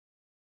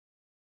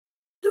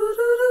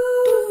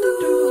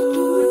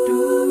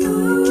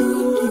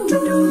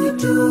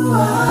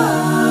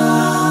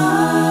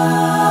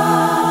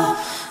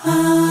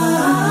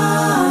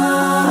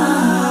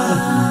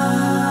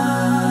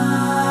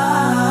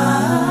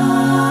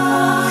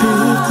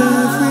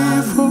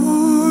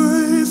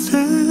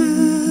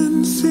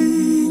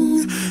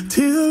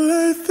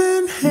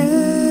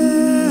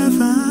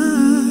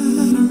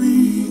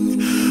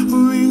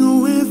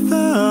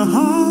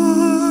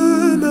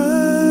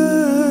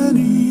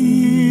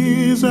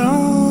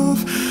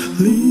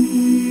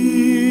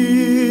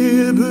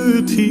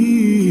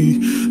liberty,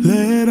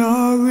 let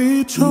our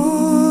rejoicing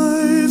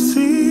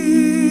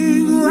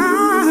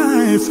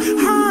rise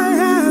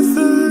high as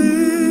the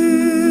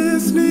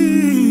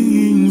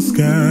listening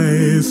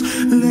skies.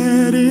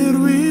 Let it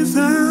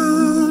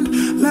resound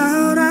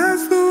loud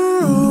as the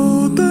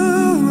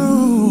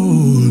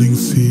rolling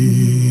sea.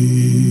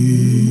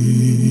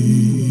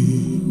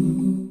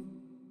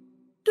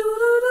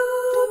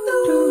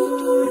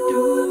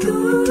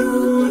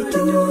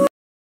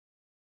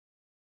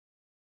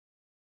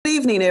 Good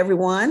evening,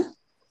 everyone.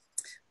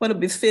 What a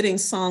befitting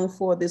song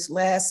for this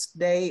last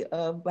day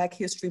of Black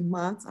History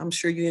Month. I'm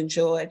sure you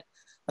enjoyed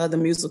the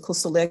musical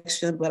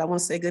selection, but I want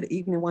to say good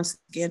evening once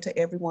again to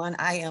everyone.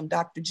 I am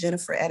Dr.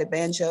 Jennifer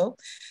Adebanjo,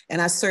 and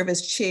I serve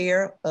as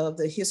chair of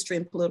the History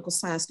and Political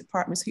Science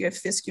departments here at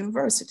Fisk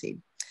University.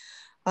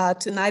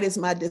 Tonight is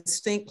my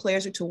distinct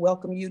pleasure to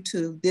welcome you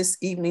to this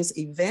evening's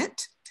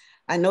event.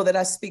 I know that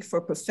I speak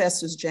for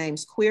Professors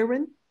James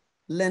Quirin,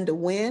 Linda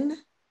Wynn,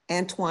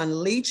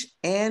 Antoine Leach,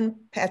 and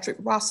Patrick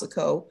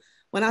Rossico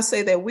when I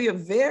say that we are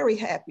very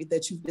happy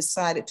that you've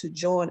decided to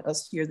join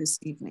us here this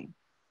evening.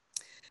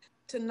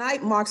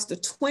 Tonight marks the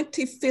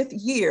 25th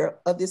year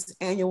of this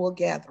annual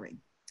gathering.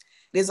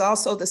 It is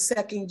also the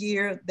second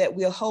year that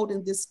we are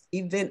holding this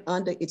event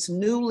under its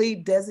newly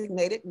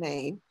designated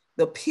name,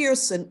 the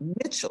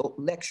Piersen-Mitchell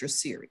Lecture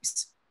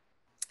Series.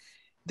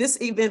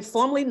 This event,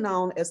 formerly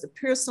known as the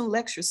Pierson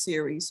Lecture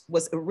Series,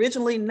 was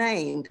originally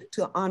named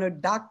to honor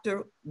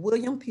Dr.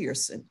 William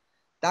Pierson.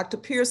 Dr.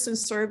 Pierson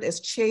served as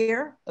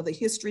chair of the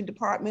history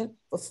department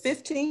for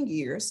 15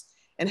 years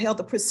and held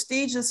the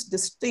prestigious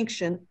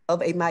distinction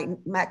of a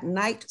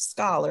McKnight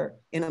Scholar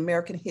in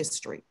American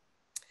history.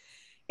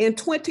 In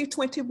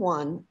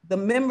 2021, the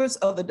members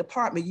of the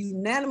department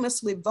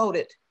unanimously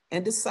voted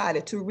and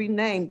decided to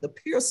rename the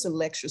Pierson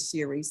Lecture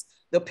Series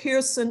the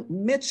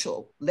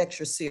Piersen-Mitchell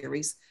Lecture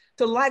Series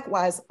to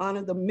likewise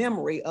honor the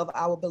memory of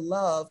our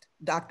beloved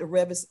Dr.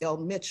 Revis L.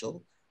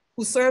 Mitchell,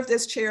 who served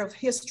as chair of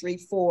history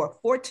for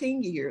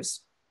 14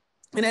 years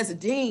and as a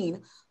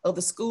dean of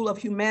the School of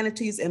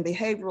Humanities and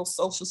Behavioral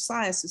Social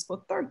Sciences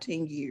for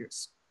 13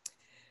 years.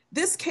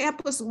 This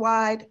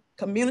campus-wide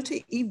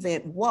community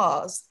event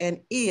was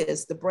and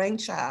is the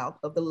brainchild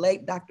of the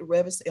late Dr.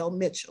 Revis L.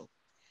 Mitchell.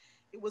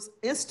 It was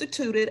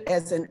instituted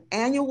as an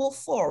annual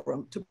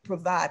forum to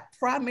provide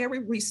primary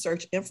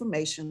research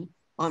information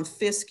on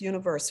Fisk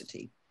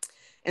University.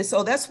 And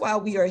so that's why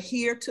we are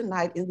here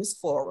tonight in this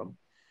forum.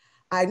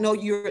 I know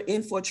you're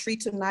in for a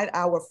treat tonight.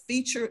 Our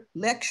featured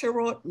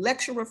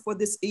lecturer for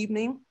this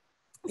evening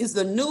is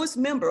the newest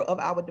member of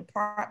our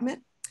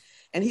department,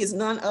 and he is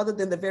none other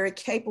than the very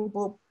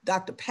capable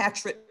Dr.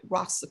 Patrick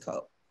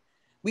Rossico.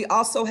 We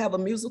also have a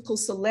musical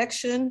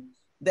selection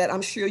that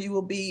I'm sure you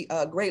will be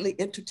greatly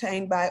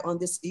entertained by on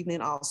this evening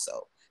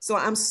also. So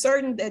I'm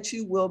certain that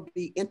you will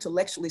be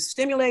intellectually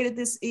stimulated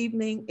this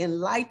evening,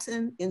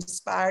 enlightened,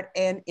 inspired,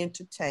 and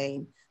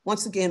entertained.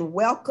 Once again,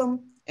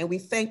 welcome, and we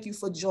thank you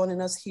for joining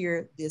us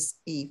here this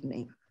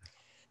evening.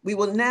 We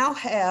will now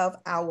have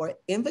our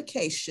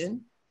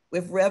invocation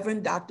with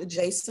Reverend Dr.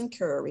 Jason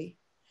Curry,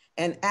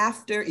 and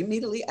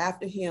immediately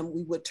after him,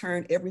 we would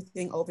turn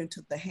everything over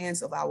into the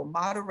hands of our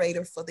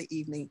moderator for the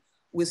evening,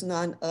 who is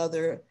none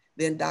other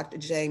than Dr.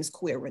 James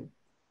Quirin.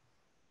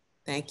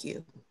 Thank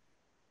you.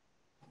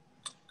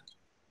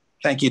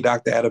 Thank you,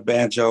 Dr.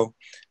 Adebanjo.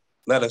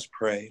 Let us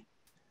pray.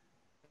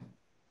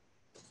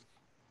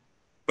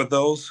 For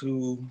those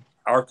who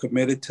are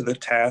committed to the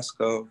task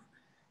of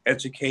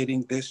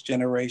educating this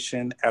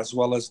generation as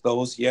well as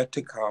those yet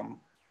to come,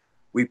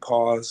 we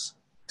pause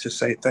to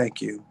say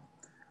thank you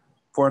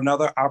for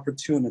another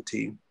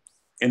opportunity,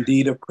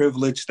 indeed a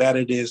privilege that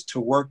it is to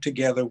work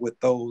together with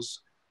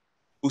those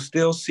who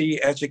still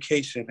see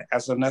education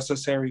as a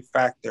necessary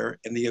factor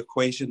in the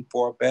equation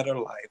for a better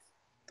life.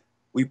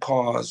 We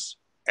pause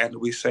and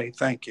we say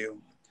thank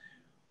you.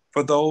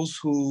 For those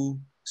who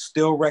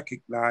still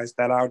recognize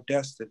that our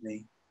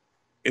destiny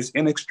is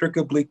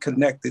inextricably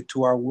connected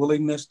to our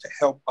willingness to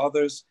help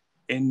others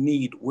in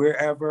need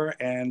wherever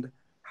and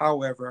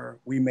however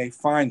we may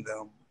find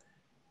them,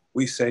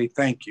 we say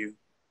thank you.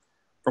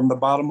 From the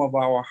bottom of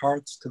our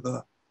hearts to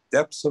the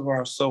depths of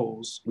our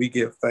souls, we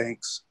give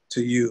thanks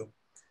to you.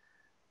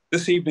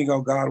 This evening,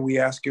 oh God, we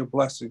ask your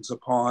blessings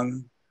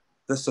upon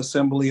this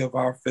assembly of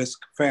our Fisk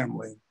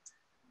family.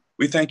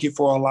 We thank you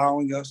for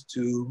allowing us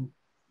to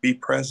be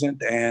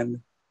present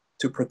and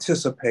to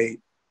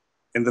participate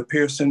in the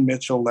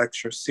Piersen-Mitchell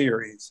Lecture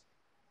Series.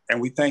 And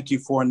we thank you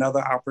for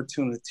another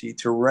opportunity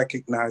to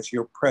recognize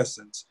your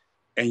presence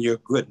and your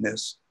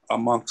goodness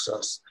amongst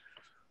us.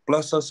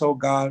 Bless us, oh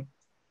God.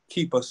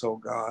 Keep us, oh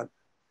God.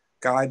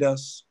 Guide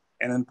us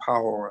and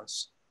empower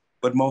us.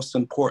 But most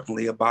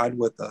importantly, abide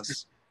with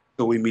us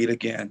till we meet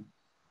again.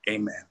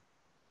 Amen.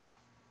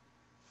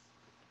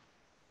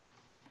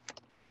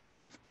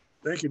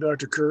 Thank you,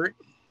 Dr. Curry.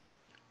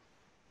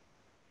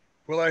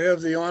 Well, I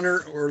have the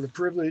honor or the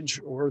privilege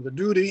or the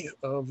duty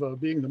of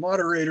being the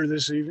moderator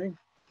this evening.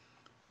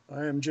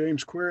 I am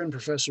James Quirin,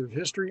 professor of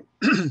history.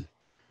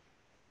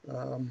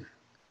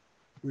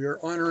 We are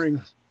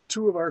honoring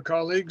two of our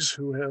colleagues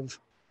who have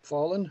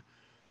fallen,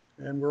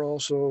 and we're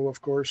also,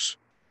 of course,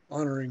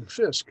 honoring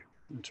Fisk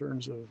in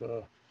terms of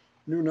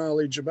new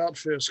knowledge about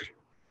Fisk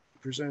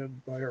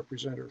presented by our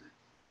presenter.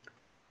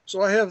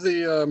 So I have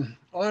the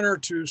honor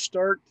to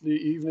start the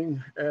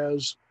evening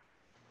as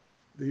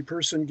the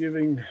person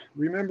giving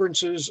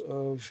remembrances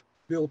of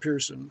Bill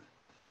Piersen.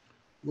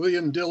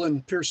 William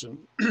Dillon Piersen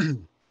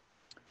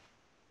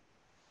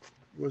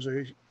was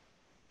a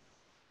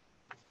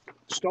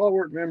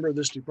stalwart member of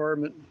this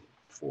department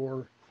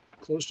for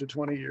close to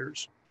 20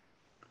 years.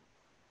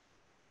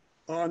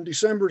 On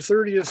December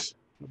 30th,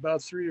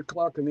 about 3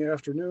 o'clock in the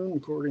afternoon,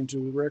 according to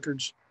the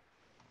records,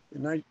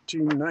 in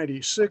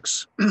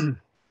 1996,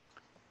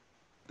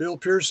 Bill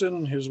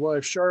Piersen, his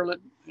wife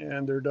Charlotte,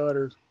 and their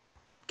daughter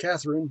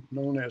Catherine,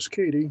 known as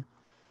Katie,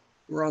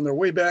 were on their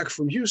way back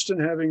from Houston,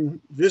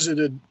 having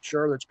visited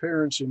Charlotte's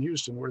parents in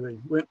Houston, where they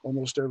went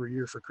almost every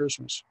year for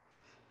Christmas.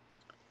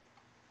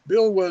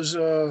 Bill was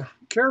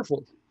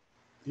careful.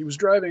 He was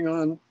driving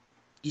on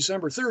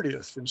December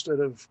 30th instead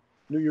of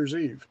New Year's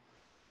Eve.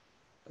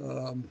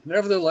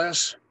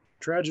 Nevertheless,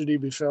 tragedy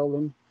befell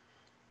them,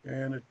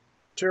 and a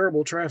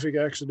terrible traffic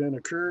accident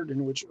occurred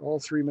in which all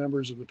three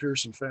members of the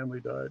Piersen family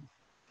died: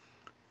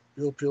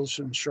 Bill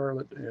Piersen,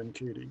 Charlotte, and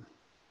Katie.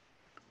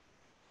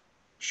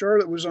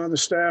 Charlotte was on the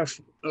staff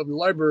of the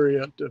library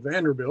at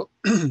Vanderbilt.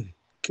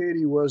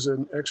 Katie was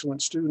an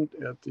excellent student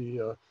at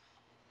the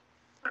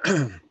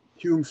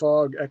Hume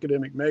Fogg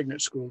Academic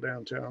Magnet School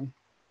downtown.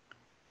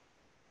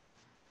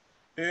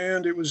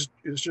 And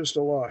it's just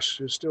a loss.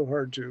 It's still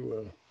hard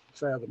to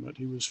fathom it.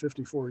 He was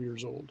 54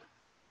 years old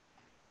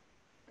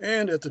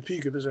and at the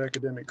peak of his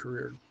academic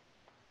career.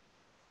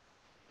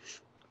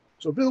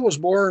 So Bill was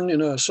born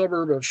in a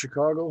suburb of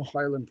Chicago,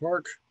 Highland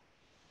Park,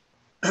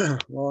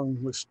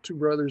 along with two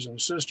brothers and a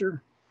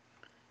sister.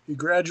 He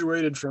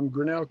graduated from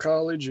Grinnell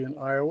College in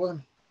Iowa,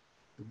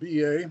 the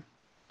BA,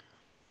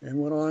 and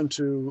went on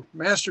to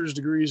master's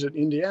degrees at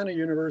Indiana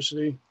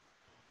University.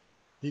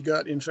 He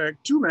got, in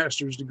fact, 2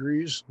 master's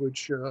degrees,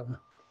 which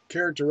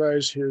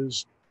characterize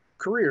his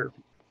career.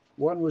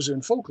 One was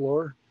in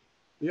folklore,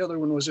 the other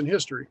one was in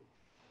history.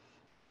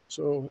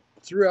 So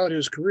throughout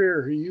his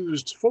career, he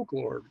used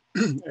folklore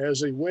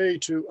as a way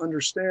to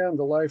understand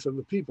the life of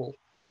the people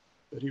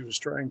that he was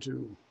trying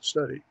to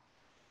study.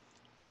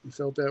 He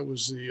felt that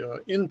was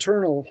the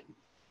internal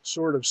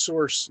sort of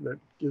source that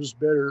gives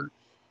better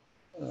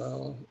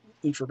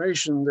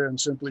information than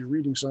simply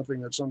reading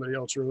something that somebody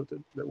else wrote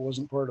that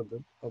wasn't part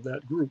of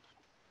that group.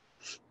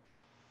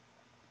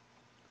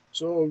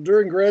 So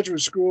during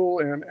graduate school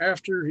and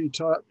after, he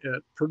taught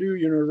at Purdue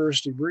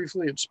University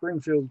briefly, at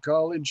Springfield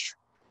College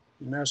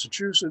in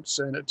Massachusetts,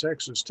 and at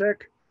Texas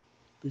Tech,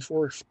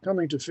 before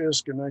coming to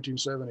Fisk in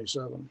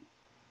 1977.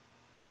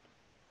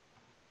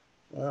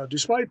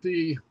 Despite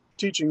the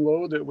teaching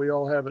load that we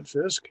all have at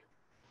Fisk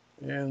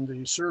and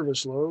the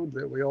service load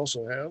that we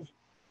also have,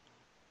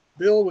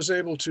 Bill was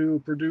able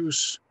to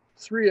produce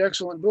 3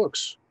 excellent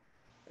books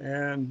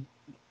and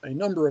a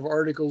number of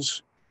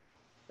articles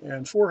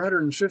and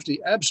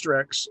 450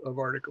 abstracts of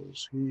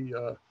articles. He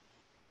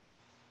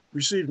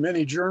received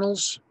many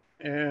journals,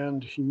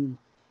 and he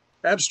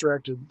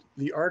abstracted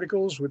the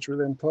articles, which were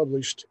then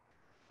published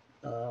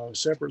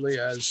separately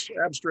as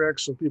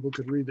abstracts, so people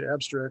could read the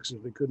abstracts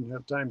if they couldn't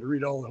have time to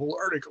read all the whole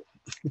article.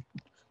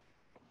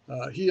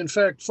 He, in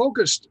fact,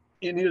 focused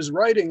in his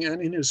writing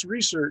and in his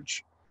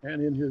research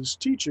and in his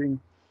teaching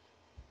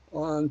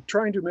on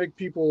trying to make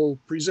people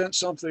present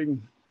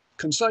something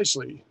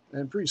concisely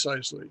and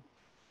precisely.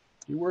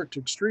 He worked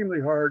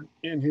extremely hard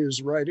in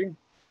his writing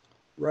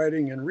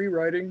and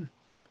rewriting.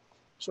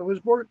 So his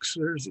books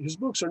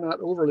are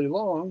not overly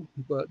long,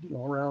 but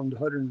around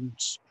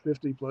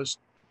 150 plus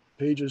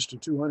pages to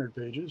 200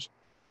 pages,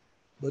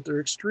 but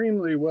they're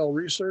extremely well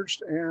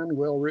researched and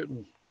well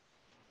written.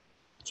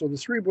 So the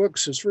 3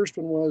 books, his first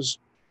one was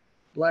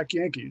Black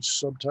Yankees,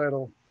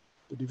 subtitle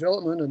The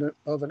Development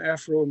of an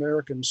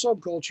Afro-American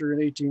Subculture in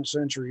 18th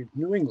Century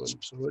New England.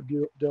 So it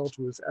dealt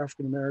with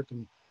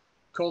African-American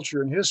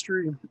culture and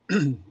history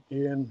in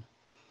the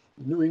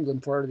New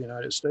England part of the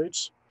United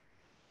States.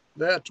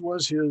 That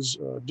was his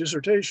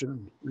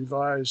dissertation,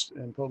 revised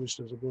and published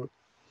as a book.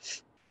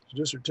 His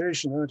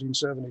dissertation,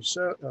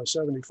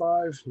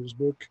 1975. His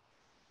book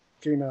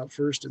came out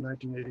first in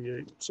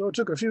 1988. So it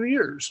took a few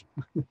years.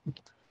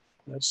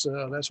 That's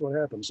what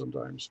happens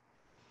sometimes.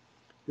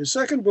 His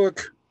second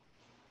book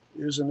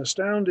is an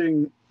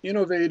astounding,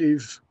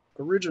 innovative,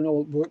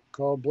 original book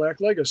called Black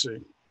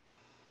Legacy.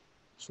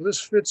 So this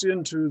fits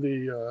into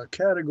the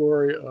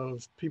category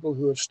of people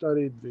who have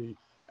studied the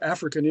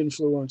African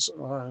influence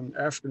on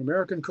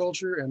African-American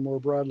culture and more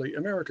broadly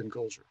American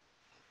culture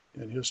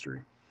and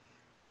history.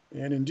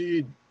 And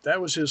indeed, that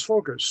was his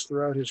focus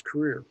throughout his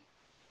career.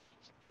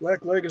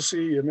 Black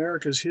Legacy,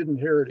 America's Hidden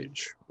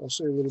Heritage. I'll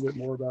say a little bit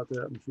more about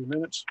that in a few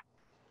minutes.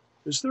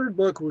 His third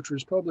book, which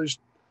was published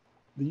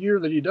the year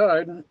that he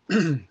died,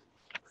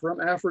 From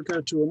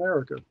Africa to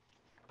America.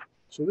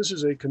 So this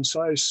is a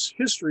concise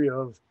history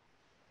of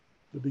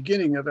the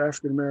beginning of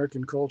African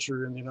American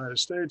culture in the United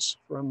States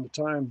from the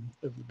time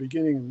of the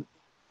beginning,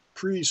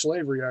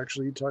 pre-slavery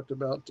actually. He talked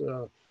about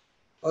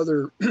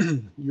other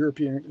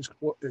European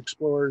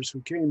explorers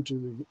who came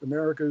to the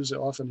Americas. They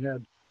often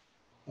had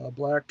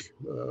black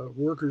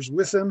workers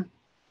with them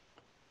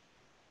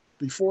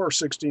before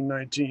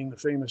 1619, the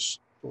famous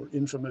or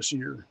infamous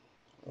year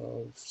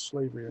of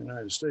slavery in the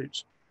United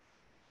States.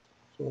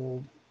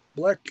 So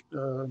the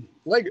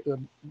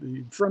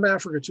From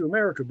Africa to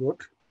America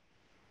book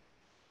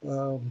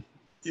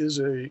is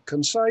a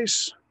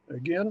concise,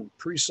 again,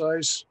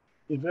 precise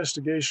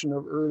investigation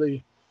of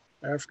early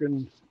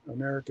African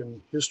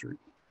American history.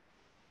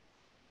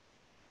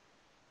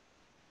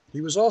 He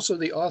was also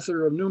the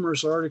author of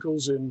numerous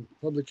articles in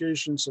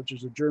publications such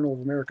as the Journal of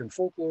American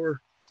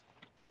Folklore,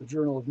 the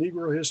Journal of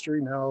Negro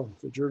History, now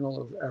the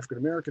Journal of African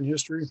American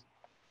History,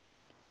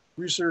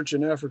 Research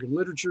in African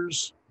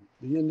Literatures,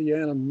 the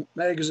Indiana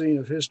Magazine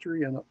of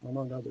History, and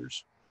among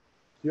others.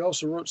 He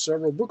also wrote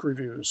several book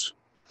reviews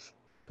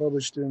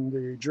published in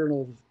the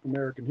Journal of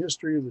American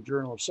History, the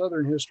Journal of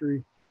Southern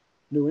History,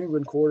 New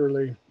England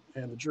Quarterly,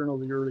 and the Journal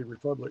of the Early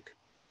Republic.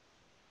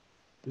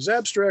 His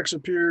abstracts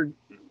appeared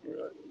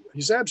in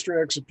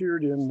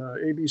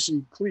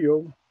ABC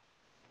Clio,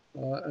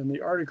 and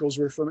the articles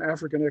were from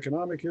African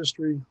Economic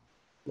History,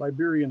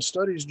 Liberian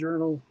Studies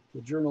Journal,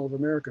 the Journal of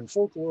American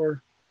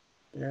Folklore,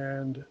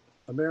 and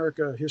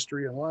America,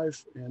 History and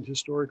Life, and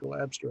Historical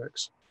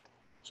Abstracts.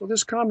 So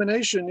this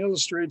combination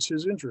illustrates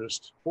his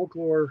interest,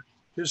 folklore,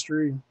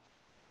 history,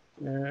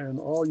 and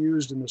all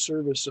used in the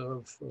service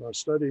of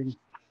studying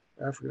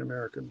African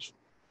Americans.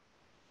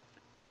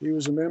 He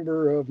was a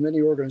member of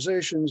many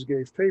organizations,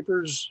 gave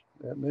papers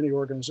at many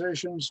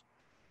organizations.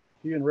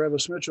 He and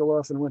Piersen-Mitchell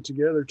often went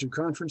together to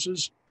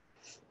conferences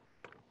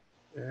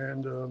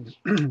and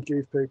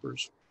gave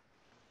papers.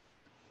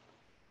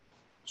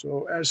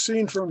 So as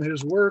seen from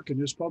his work and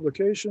his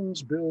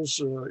publications,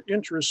 Bill's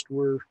interests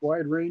were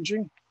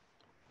wide-ranging,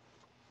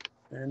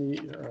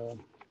 and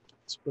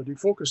but he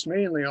focused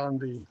mainly on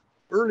the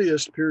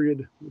earliest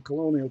period, the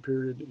colonial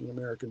period in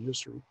American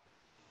history.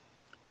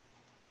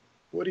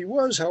 What he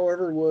was,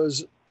 however,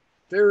 was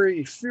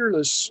very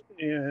fearless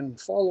in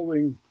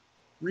following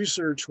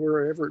research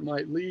wherever it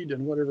might lead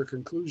and whatever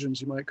conclusions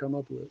he might come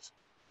up with.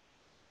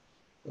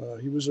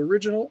 He was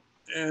original,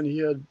 and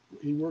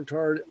he worked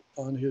hard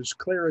on his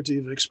clarity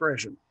of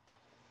expression.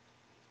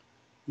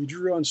 He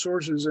drew on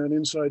sources and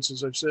insights,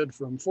 as I've said,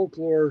 from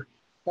folklore,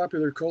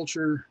 popular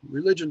culture,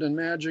 religion and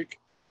magic,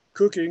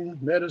 cooking,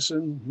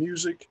 medicine,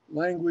 music,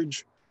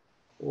 language,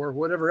 or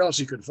whatever else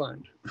he could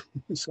find.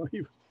 So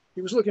he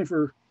was looking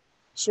for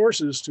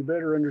sources to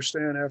better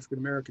understand African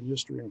American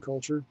history and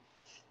culture,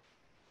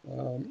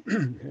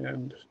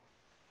 and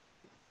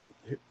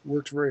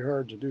worked very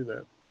hard to do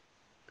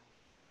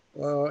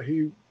that.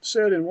 He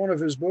said in one of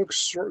his books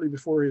shortly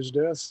before his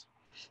death,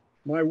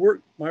 my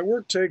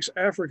work takes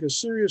Africa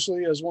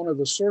seriously as one of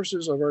the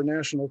sources of our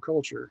national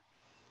culture.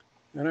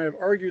 And I have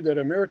argued that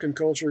American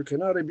culture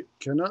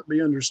cannot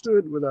be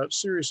understood without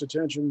serious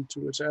attention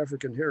to its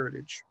African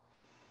heritage.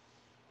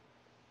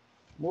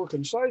 More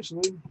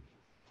concisely,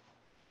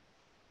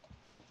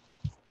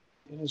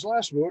 in his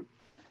last book,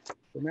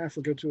 From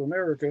Africa to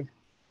America,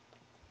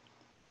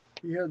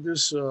 he had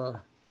this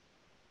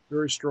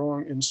very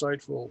strong,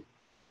 insightful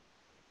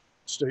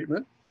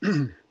statement.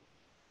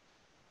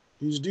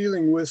 He's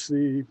dealing with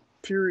the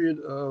period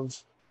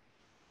of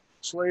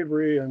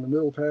slavery and the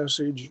Middle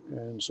Passage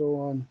and so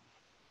on.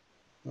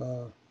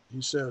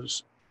 He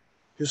says,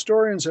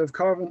 historians have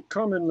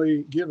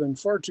commonly given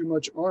far too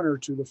much honor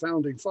to the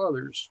founding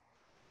fathers,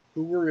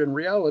 who were in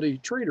reality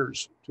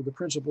traitors to the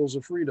principles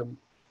of freedom,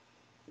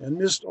 and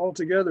missed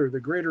altogether the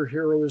greater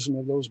heroism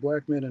of those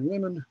Black men and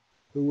women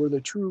who were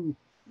the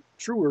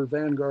truer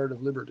vanguard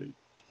of liberty.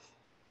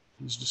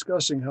 He's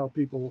discussing how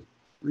people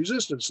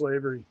resisted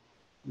slavery,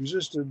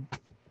 resisted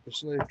the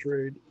slave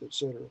trade,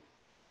 etc.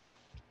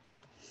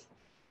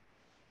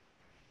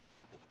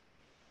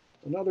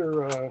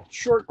 Another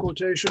short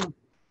quotation.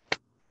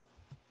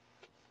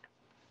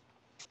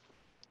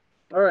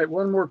 All right,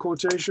 one more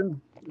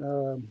quotation.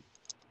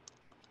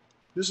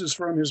 This is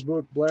from his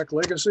book, Black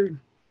Legacy.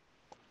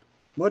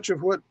 Much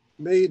of what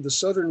made the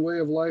Southern way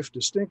of life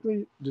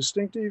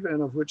distinctive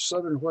and of which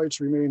Southern whites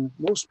remain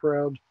most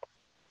proud,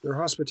 their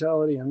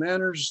hospitality and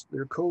manners,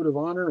 their code of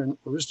honor and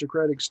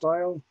aristocratic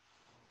style,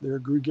 their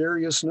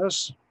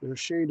gregariousness, their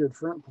shaded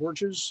front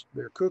porches,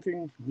 their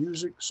cooking,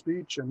 music,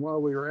 speech, and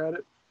while we are at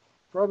it,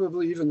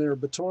 probably even their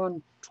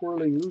baton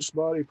twirling loose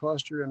body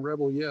posture and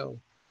rebel yell,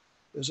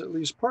 is at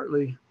least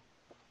partly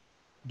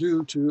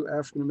due to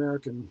African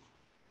American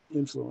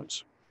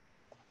influence.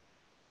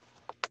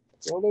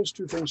 Well, those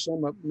two things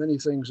sum up many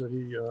things that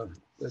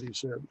he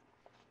said.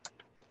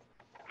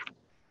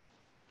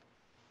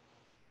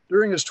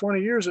 During his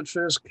 20 years at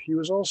Fisk, he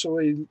was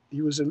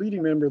a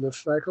leading member of the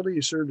faculty.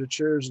 He served as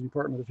chair of the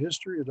Department of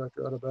History, as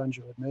Dr.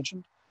 Adebanjo had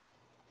mentioned.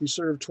 He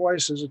served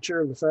twice as a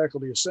chair of the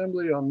Faculty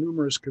Assembly on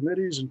numerous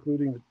committees,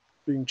 including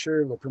being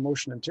chair of the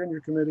Promotion and Tenure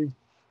Committee.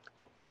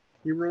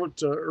 He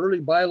wrote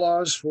early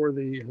bylaws for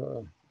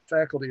the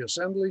faculty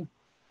assembly.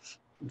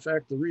 In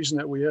fact, the reason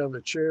that we have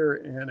a chair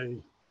and a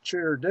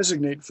chair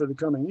designate for the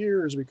coming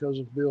year is because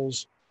of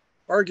Bill's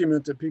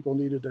argument that people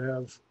needed to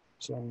have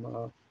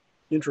some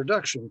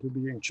introduction to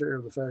being chair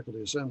of the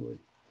faculty assembly.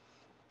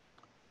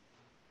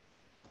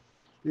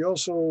 He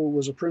also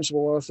was a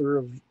principal author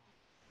of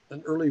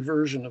an early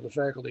version of the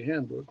faculty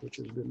handbook, which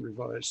has been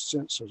revised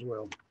since as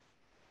well.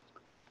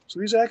 So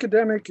these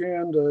academic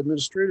and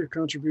administrative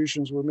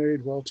contributions were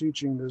made while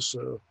teaching this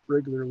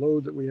regular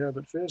load that we have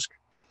at Fisk.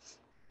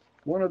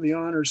 One of the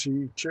honors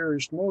he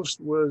cherished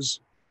most was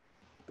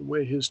the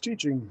way his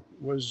teaching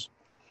was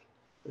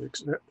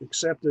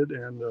accepted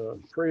and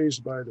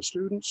praised by the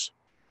students.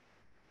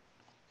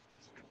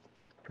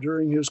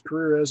 During his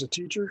career as a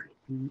teacher,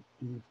 he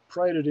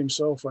prided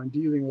himself on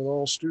dealing with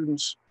all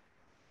students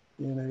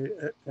in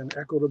an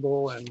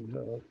equitable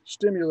and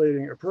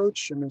stimulating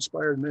approach, and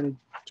inspired many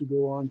to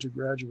go on to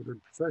graduate or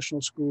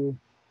professional school,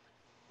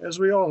 as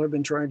we all have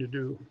been trying to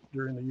do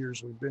during the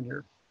years we've been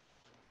here.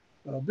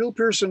 Bill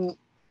Piersen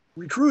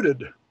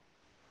recruited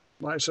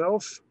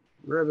myself,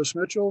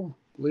 Piersen-Mitchell,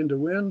 Linda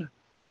Wynn,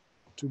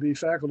 to be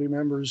faculty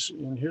members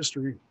in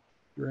history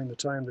during the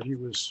time that he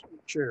was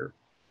chair.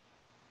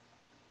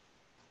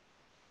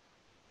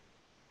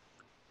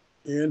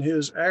 In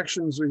his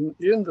actions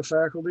in the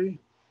faculty,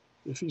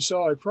 if he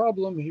saw a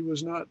problem, he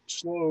was not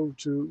slow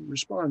to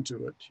respond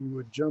to it. He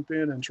would jump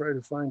in and try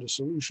to find a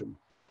solution.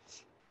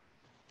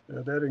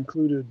 That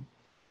included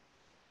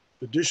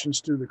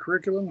additions to the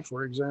curriculum.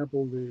 For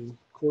example, the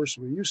course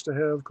we used to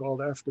have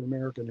called African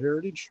American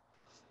Heritage.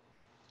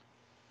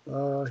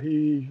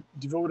 He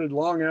devoted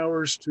long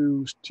hours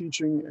to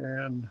teaching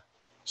and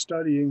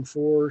studying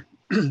for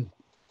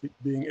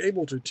being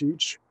able to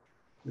teach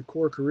the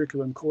core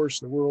curriculum course,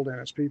 The World and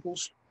Its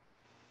Peoples.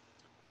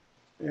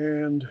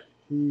 And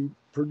he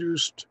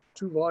produced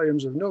 2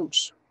 volumes of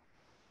notes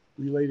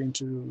relating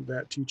to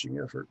that teaching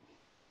effort.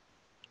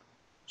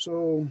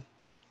 So,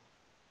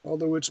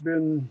 although it's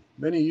been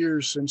many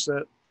years since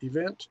that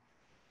event,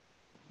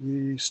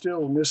 we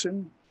still miss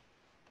him,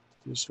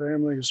 his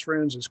family, his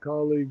friends, his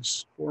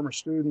colleagues, former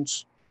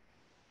students.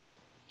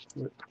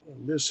 We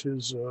miss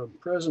his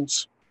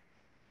presence,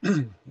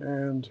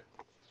 and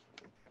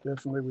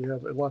definitely we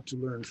have a lot to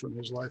learn from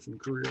his life and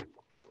career.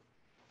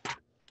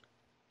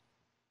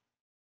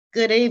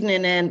 Good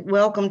evening and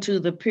welcome to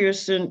the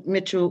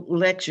Piersen-Mitchell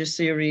Lecture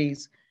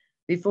Series.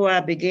 Before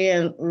I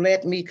begin,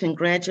 let me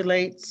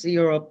congratulate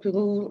Sierra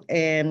Poole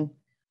and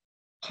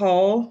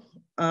Paul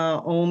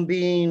on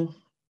being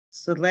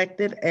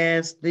selected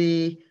as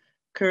the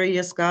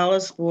Courier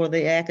Scholars for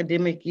the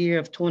academic year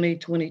of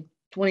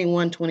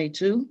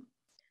 2021-22.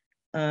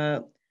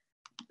 I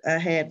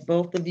had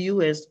both of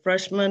you as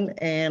freshmen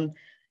and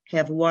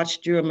have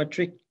watched your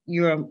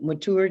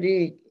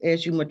maturity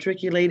as you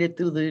matriculated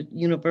through the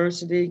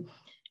university.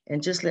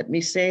 And just let me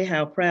say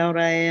how proud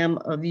I am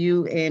of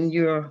you and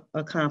your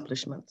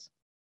accomplishments.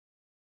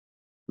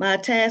 My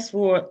task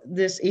for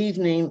this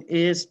evening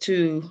is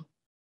to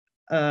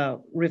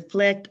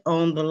reflect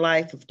on the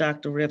life of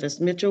Dr.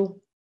 Piersen-Mitchell.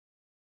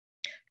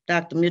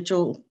 Dr.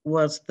 Mitchell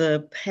was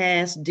the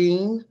past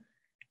dean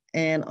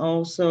and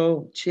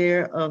also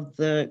chair of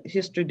the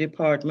history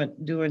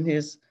department during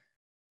his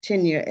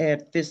tenure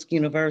at Fisk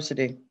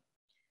University.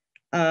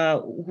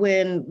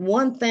 When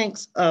one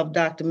thinks of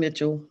Dr.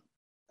 Mitchell,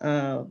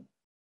 I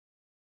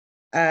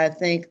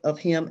think of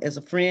him as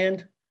a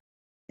friend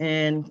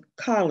and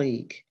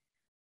colleague.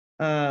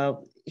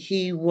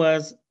 He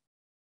was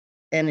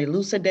an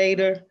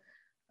elucidator,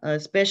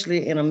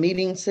 especially in a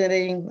meeting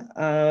setting.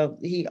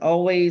 He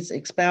always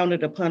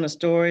expounded upon a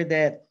story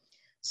that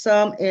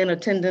some in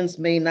attendance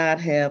may not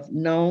have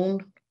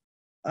known.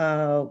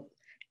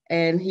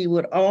 And he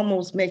would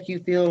almost make you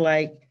feel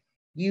like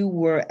you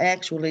were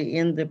actually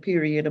in the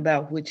period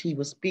about which he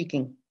was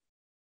speaking.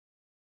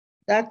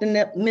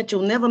 Dr.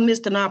 Mitchell never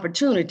missed an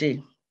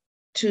opportunity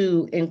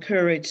to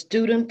encourage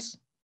students,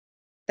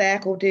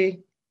 faculty,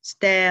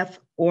 staff,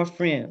 or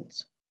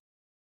friends.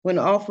 When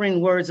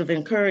offering words of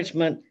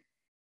encouragement,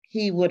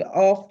 he would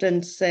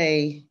often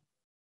say,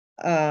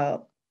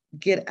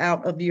 get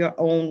out of your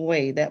own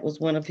way. That was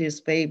one of his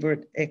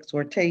favorite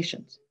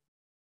exhortations.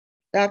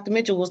 Dr.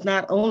 Mitchell was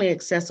not only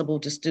accessible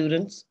to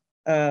students,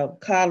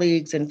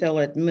 colleagues, and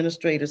fellow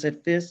administrators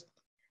at Fisk,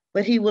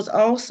 but he was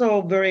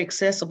also very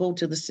accessible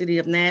to the city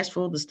of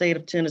Nashville, the state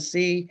of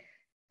Tennessee,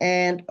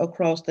 and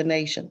across the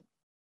nation.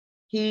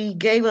 He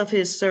gave of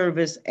his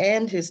service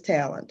and his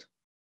talent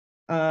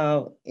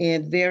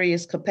in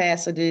various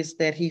capacities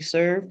that he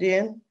served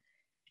in,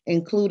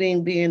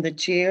 including being the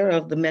chair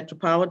of the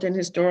Metropolitan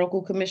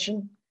Historical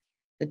Commission,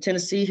 the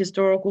Tennessee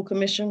Historical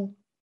Commission,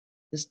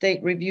 the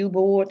State Review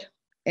Board,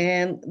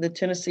 and the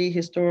Tennessee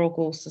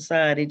Historical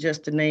Society,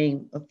 just to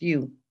name a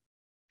few.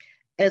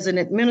 As an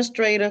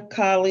administrator,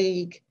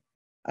 colleague,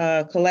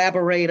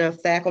 collaborator,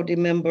 faculty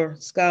member,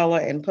 scholar,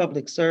 and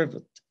public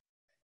servant,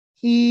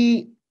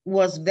 he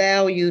was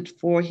valued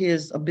for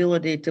his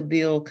ability to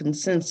build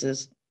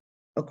consensus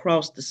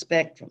across the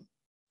spectrum.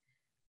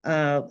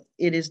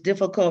 It is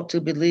difficult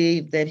to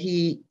believe that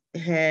he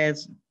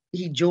has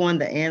he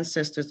joined the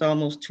ancestors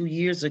almost 2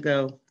 years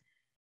ago.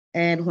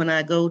 And when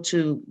I go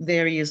to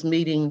various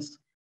meetings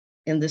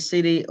in the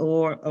city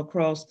or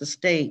across the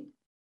state,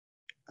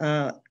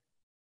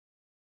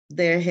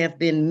 there have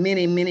been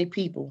many, many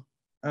people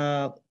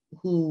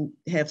who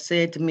have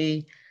said to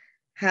me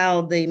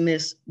how they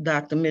miss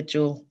Dr.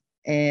 Mitchell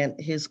and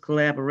his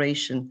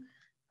collaboration,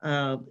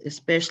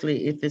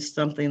 especially if it's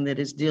something that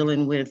is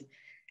dealing with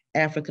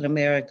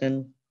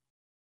African-American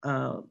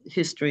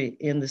history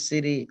in the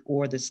city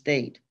or the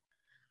state.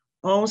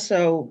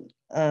 Also,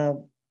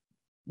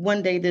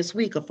 one day this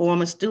week, a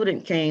former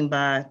student came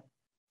by,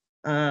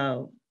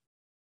 and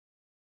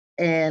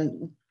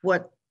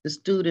what the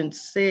student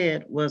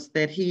said was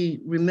that he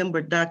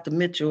remembered Dr.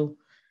 Mitchell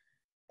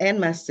and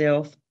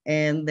myself,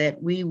 and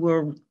that we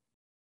were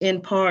in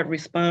part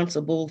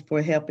responsible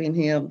for helping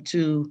him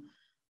to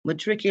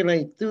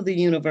matriculate through the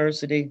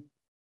university.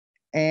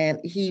 And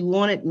he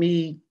wanted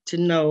me to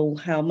know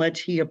how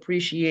much he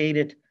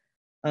appreciated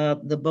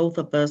the both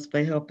of us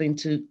for helping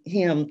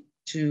him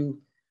to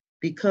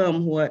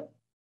become what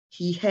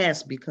he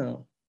has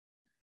become.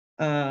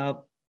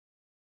 Dr.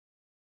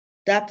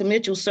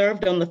 Mitchell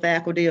served on the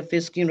faculty of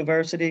Fisk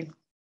University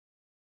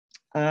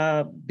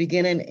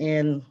beginning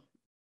in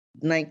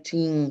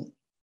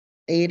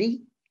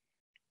 1980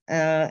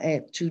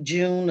 to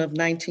June of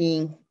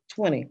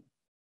 1920.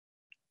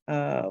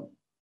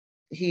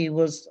 He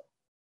was,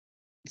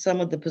 some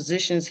of the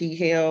positions he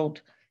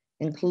held,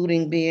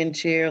 including being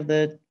chair of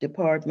the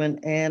department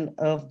and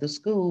of the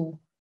school,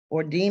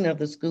 or dean of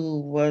the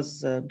school,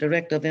 was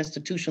director of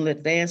institutional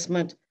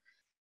advancement.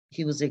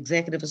 He was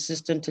executive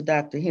assistant to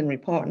Dr. Henry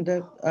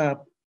Partner,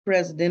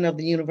 president of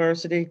the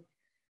university.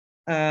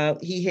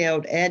 He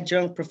held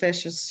adjunct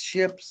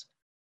professorships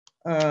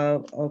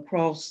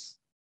across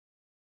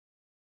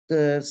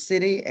the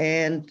city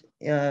and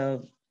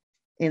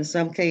in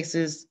some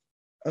cases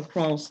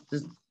across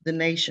the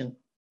nation.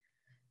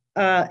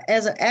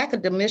 As an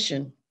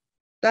academician,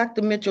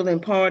 Dr. Mitchell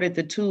imparted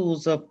the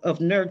tools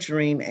of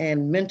nurturing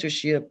and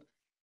mentorship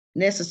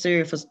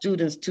necessary for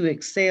students to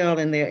excel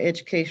in their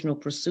educational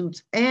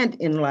pursuits and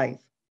in life.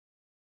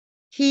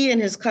 He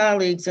and his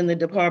colleagues in the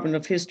Department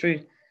of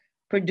History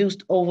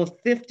produced over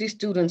 50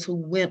 students who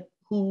went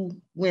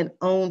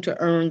on to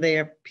earn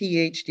their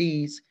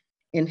PhDs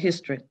in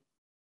history.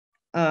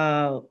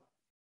 Dr.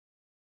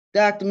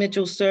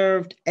 Mitchell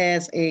served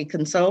as a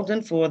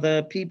consultant for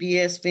the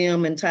PBS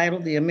film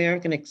entitled The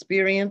American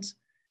Experience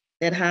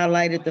that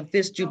highlighted the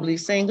Fisk Jubilee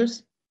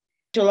Singers.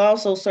 Mitchell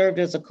also served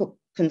as a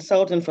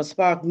consultant for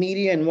Spark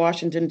Media in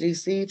Washington,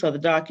 D.C. for the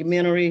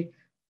documentary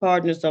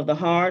Partners of the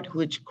Heart,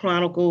 which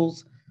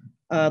chronicles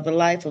the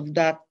life of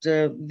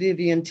Dr.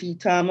 Vivian T.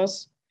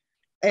 Thomas,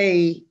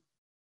 a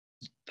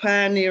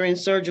pioneering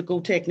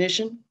surgical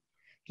technician.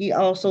 He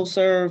also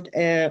served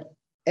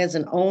as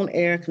an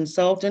on-air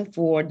consultant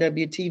for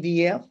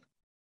WTVF.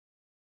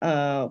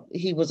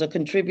 He was a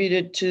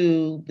contributor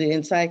to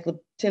the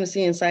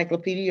Tennessee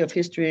Encyclopedia of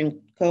History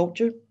and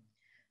Culture.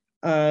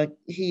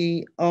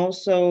 He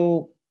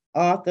also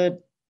authored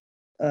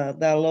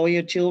Thou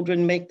Lawyer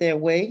Children Make Their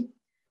Way,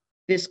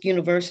 Fisk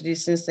University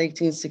since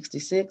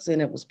 1866, and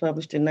it was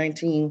published in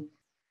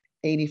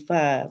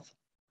 1985.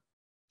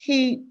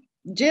 He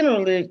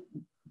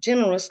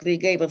generously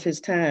gave of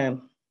his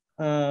time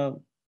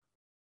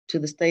to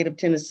the state of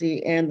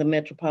Tennessee and the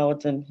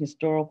Metropolitan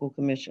Historical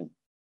Commission.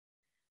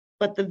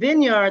 But the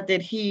vineyard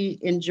that he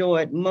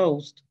enjoyed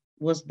most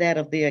was that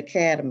of the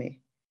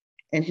academy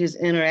and his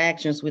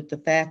interactions with the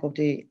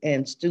faculty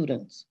and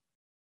students,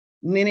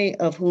 many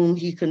of whom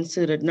he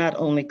considered not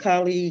only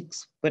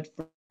colleagues, but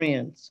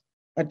friends,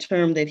 a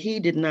term that he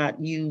did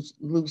not use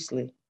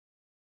loosely.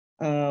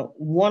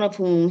 One of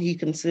whom he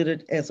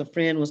considered as a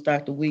friend was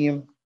Dr.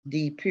 William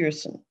D.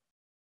 Piersen.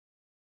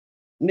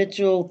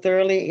 Mitchell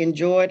thoroughly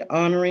enjoyed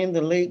honoring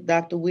the late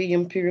Dr.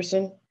 William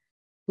Piersen,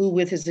 who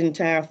with his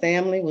entire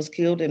family was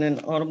killed in an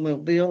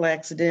automobile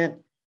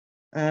accident.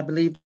 I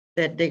believe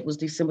that date was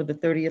December the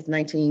 30th,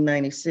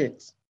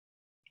 1996.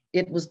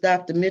 It was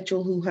Dr.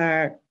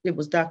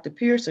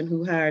 Piersen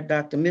who hired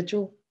Dr.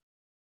 Mitchell,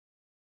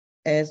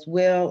 as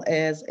well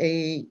as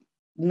a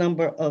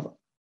number of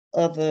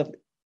other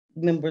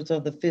members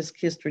of the Fisk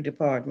History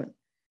Department.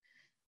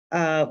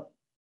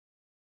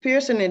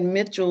 Piersen and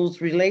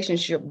Mitchell's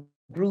relationship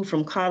grew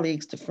from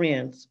colleagues to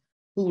friends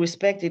who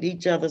respected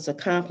each other's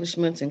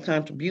accomplishments and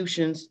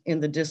contributions in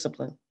the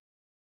discipline.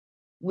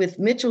 With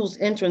Mitchell's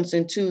entrance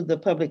into the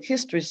public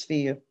history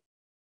sphere,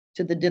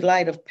 to the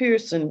delight of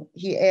Piersen,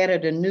 he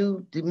added a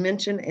new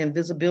dimension and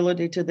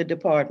visibility to the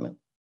department.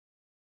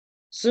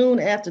 Soon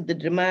after the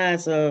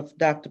demise of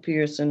Dr.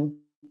 Piersen,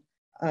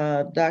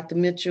 Dr.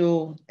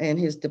 Mitchell and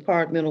his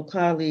departmental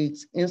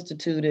colleagues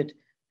instituted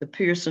the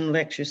Piersen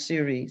Lecture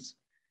Series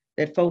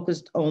that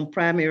focused on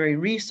primary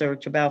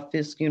research about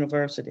Fisk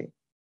University.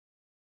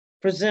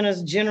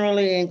 Presenters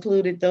generally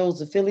included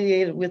those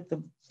affiliated with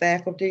the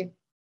faculty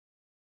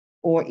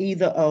or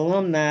either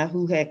alumni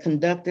who had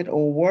conducted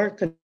or were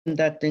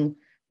conducting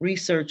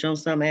research on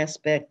some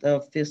aspect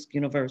of Fisk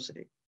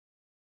University.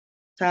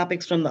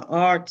 Topics from the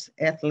arts,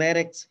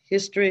 athletics,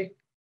 history,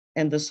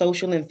 and the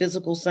social and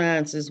physical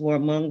sciences were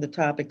among the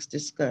topics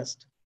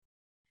discussed.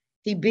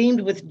 He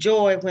beamed with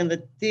joy when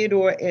the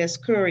Theodore S.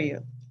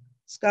 Currier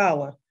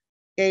Scholar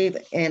gave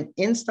an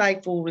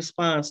insightful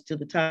response to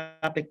the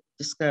topic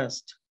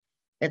discussed.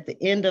 At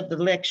the end of the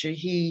lecture,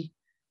 he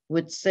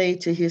would say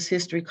to his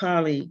history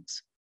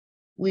colleagues,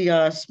 "We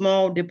are a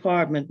small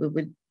department,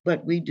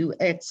 but we do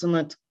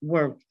excellent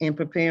work in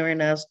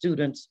preparing our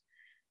students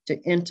to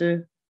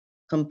enter,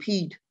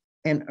 compete,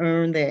 and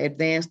earn their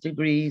advanced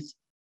degrees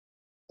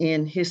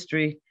in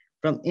history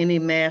from any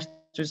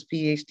master's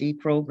PhD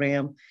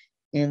program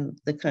in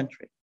the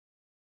country."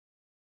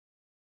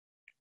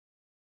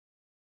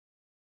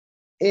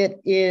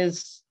 It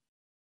is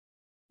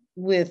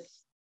with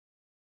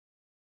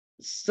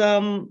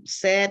some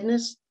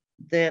sadness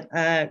that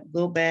I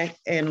go back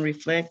and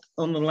reflect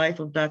on the life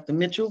of Dr.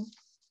 Mitchell.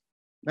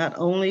 Not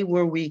only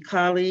were we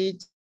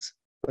colleagues,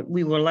 but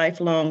we were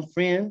lifelong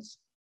friends,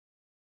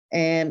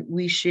 and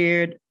we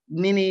shared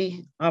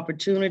many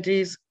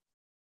opportunities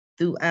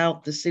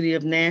throughout the city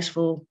of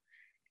Nashville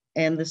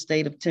and the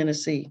state of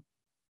Tennessee.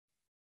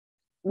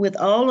 With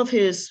all of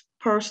his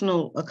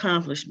personal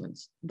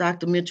accomplishments,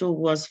 Dr. Mitchell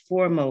was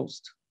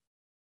foremost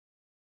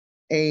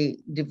a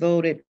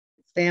devoted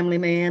family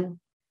man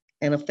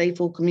and a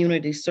faithful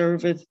community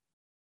servant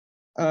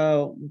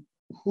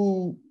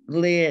who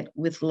led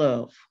with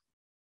love.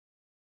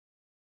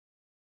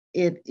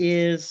 It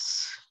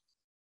is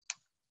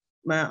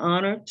my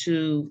honor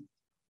to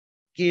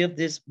give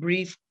this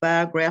brief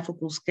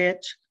biographical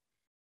sketch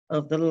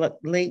of the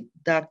late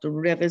Dr.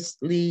 Revis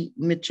Lee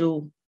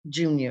Mitchell,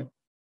 Jr.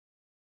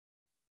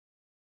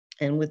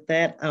 And with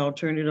that, I'll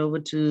turn it over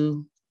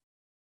to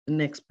the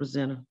next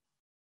presenter.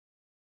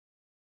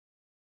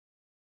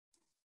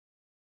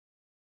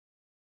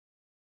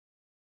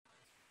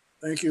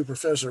 Thank you,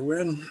 Professor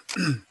Wynn.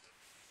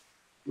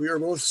 We are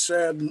both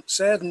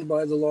saddened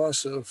by the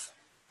loss of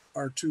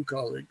our two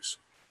colleagues.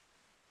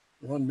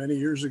 One many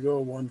years ago,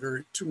 one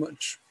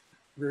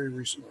very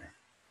recently.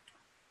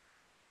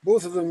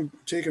 Both of them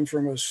taken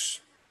from us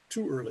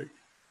too early.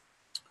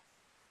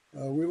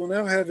 We will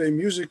now have a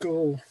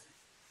musical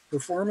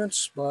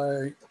performance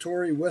by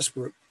Tori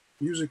Westbrook,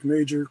 music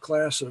major,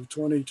 class of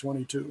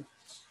 2022.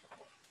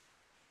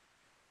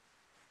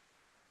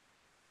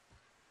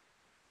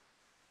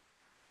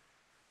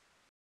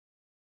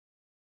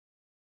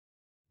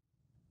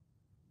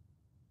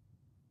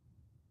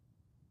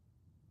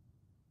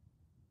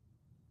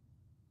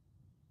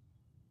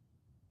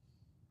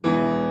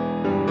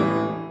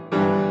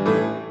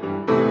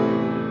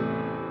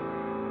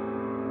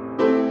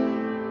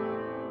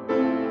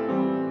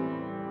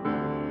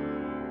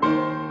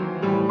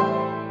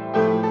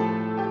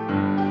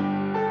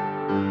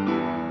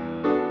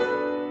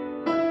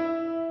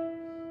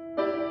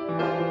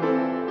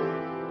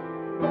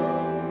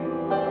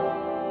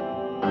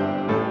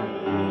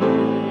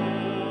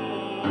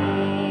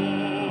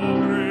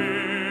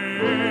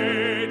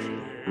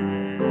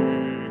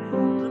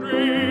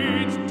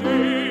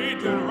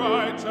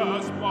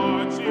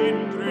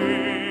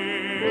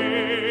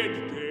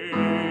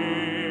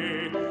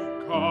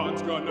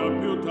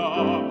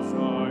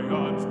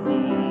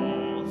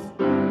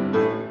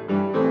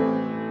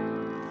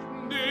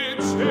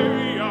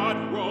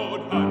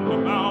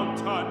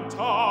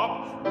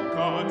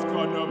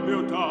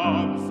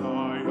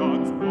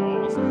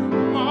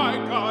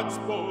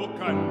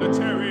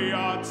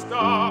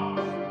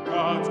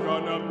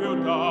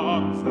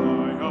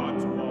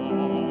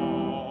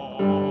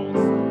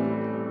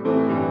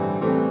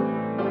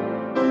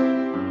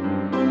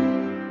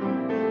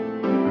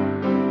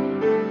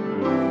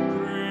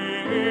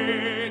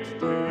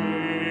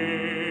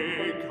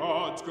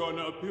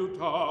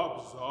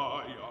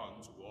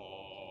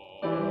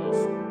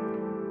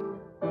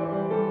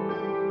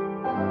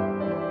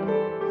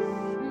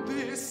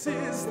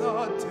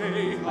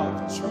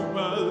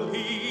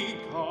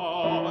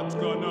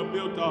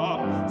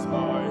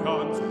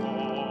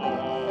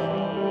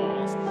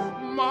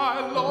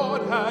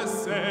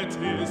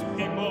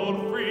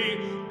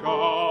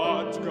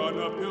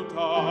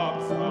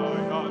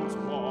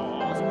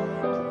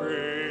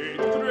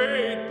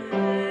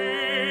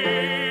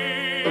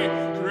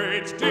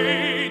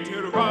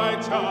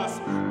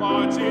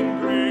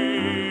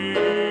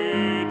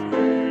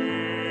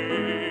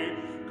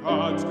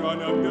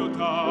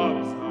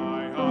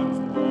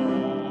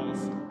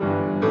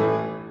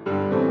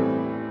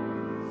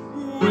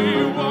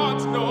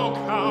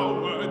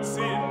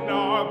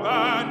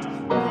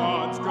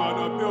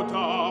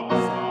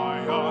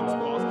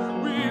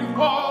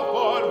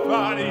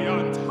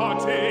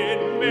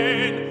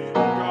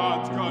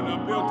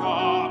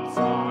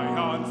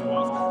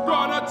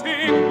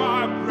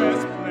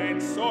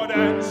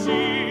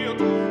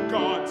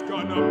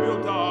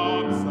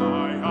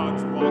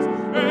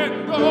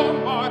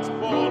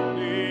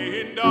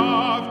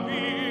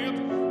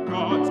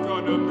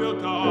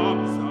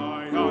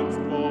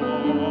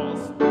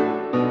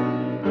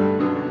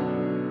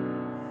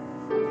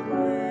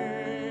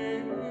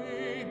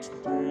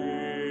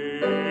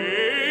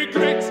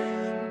 Great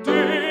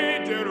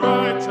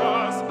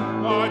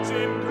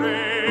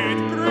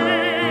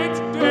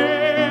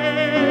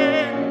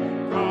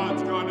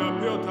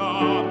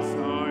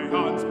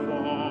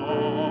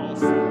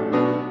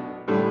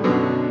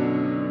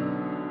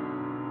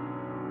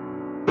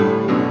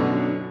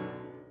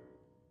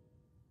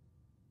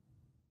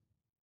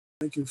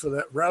Thank you for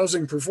that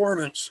rousing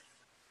performance.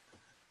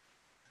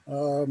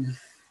 It's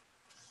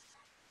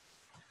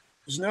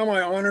now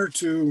my honor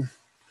to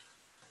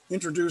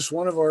introduce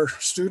one of our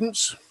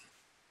students,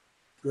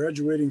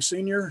 graduating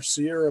senior,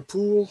 Sierra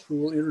Poole, who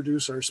will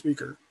introduce our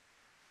speaker.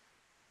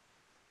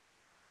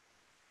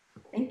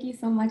 Thank you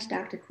so much,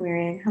 Dr.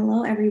 Quirin.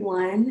 Hello,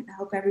 everyone. I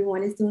hope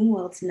everyone is doing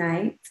well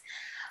tonight.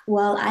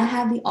 Well, I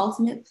have the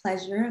ultimate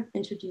pleasure of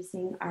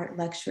introducing our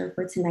lecturer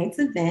for tonight's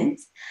event,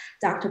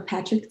 Dr.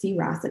 Patrick D.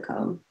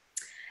 Rossico.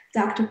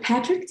 Dr.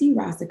 Patrick D.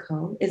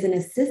 Rossico is an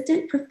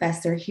assistant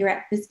professor here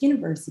at Fisk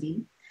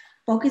University,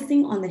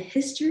 focusing on the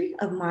history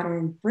of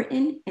modern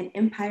Britain and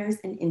empires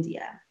in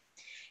India.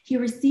 He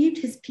received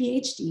his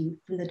PhD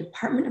from the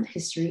Department of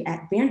History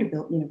at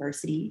Vanderbilt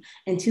University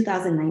in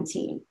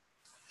 2019.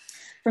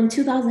 From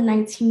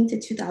 2019 to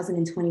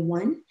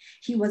 2021,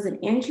 he was an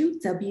Andrew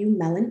W.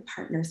 Mellon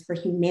Partners for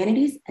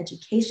Humanities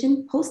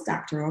Education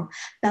postdoctoral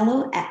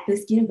fellow at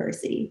Fisk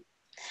University.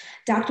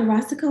 Dr.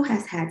 Rossico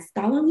has had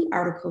scholarly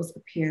articles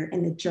appear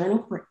in the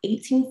Journal for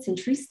 18th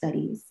Century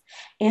Studies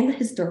and the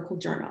Historical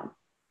Journal.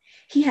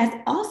 He has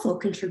also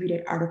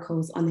contributed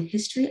articles on the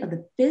history of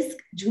the Fisk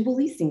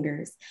Jubilee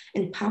Singers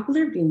in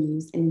popular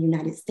venues in the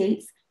United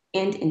States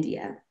and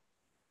India.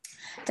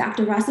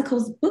 Dr.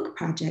 Rossico's book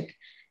project,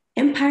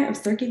 Empire of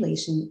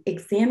Circulation,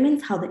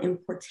 examines how the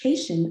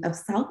importation of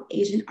South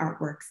Asian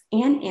artworks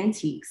and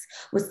antiques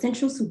was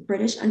central to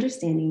British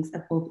understandings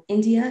of both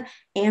India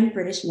and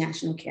British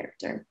national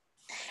character.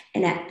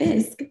 And at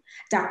Fisk,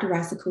 Dr.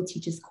 Rossico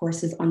teaches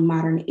courses on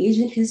modern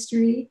Asian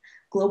history,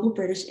 global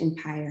British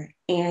Empire,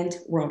 and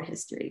world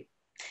history.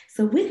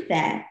 So with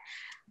that,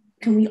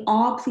 can we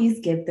all please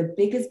give the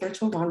biggest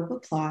virtual round of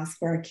applause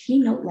for our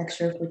keynote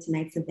lecturer for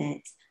tonight's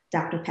event,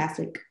 Dr.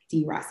 Patrick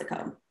D.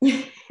 Rossico.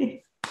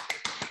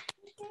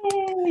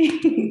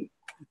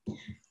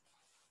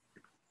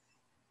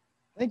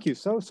 Thank you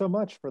so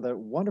much for that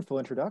wonderful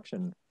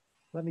introduction.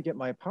 Let me get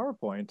my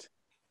PowerPoint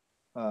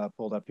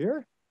pulled up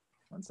here.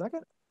 One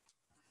second.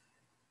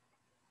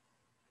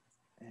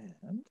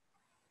 And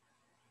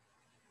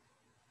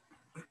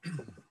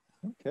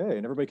okay,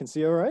 and everybody can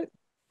see all right?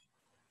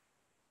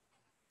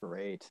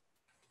 Great.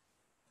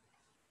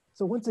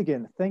 So once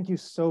again, thank you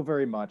so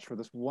very much for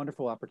this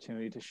wonderful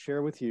opportunity to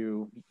share with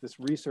you this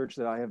research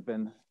that I have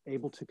been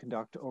able to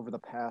conduct over the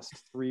past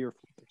 3 or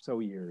so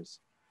years.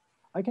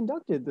 I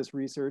conducted this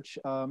research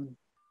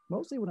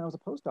mostly when I was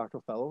a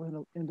postdoctoral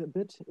fellow and a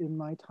bit in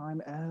my time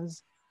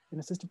as an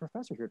assistant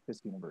professor here at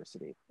Fisk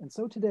University. And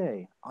so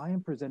today I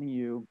am presenting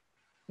you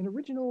an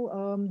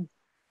original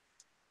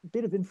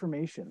bit of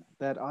information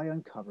that I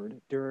uncovered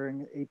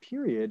during a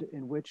period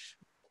in which,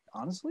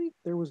 honestly,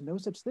 there was no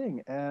such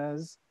thing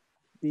as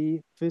the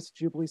Fisk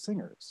Jubilee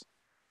Singers.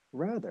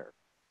 Rather,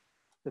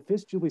 the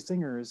Fisk Jubilee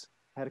Singers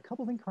had a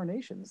couple of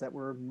incarnations that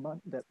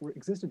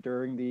existed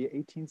during the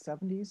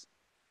 1870s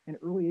and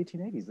early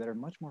 1880s that are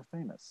much more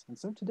famous. And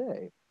so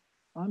today,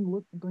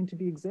 I'm going to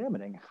be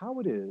examining how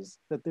it is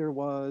that there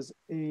was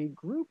a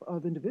group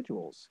of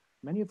individuals,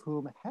 many of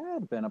whom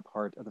had been a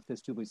part of the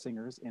Fisk Jubilee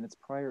Singers in its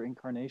prior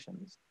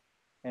incarnations,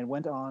 and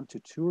went on to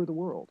tour the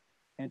world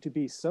and to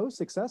be so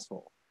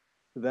successful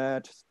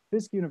that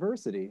Fisk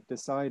University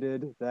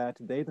decided that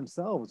they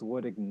themselves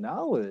would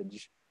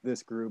acknowledge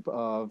this group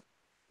of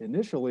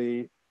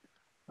initially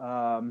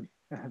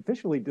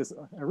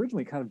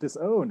originally kind of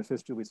disowned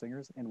Fisk Jubilee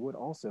Singers, and would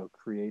also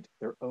create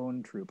their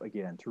own troupe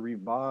again to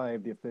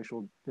revive the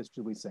official Fisk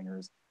Jubilee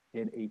Singers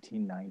in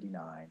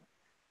 1899.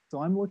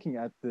 So I'm looking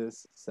at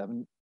this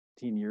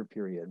 17-year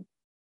period.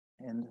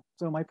 And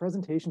so my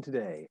presentation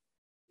today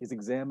is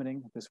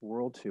examining this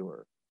world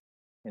tour,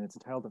 and it's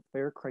entitled The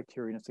Fair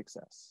Criterion of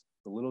Success,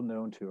 the little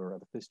known tour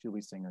of the Fisk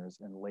Jubilee Singers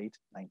in late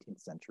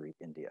 19th century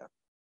India.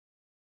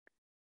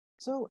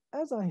 So,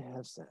 as I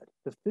have said,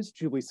 the Fisk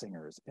Jubilee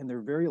Singers, in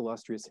their very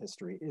illustrious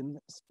history, in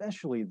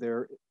especially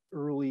their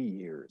early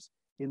years,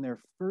 in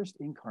their first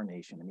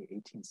incarnation in the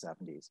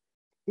 1870s,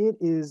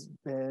 it's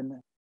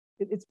been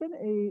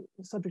a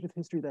subject of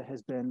history that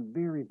has been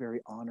very,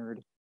 very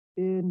honored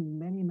in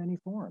many, many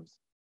forms.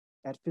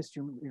 At Fisk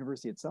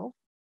University itself,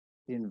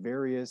 in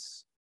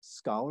various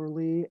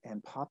scholarly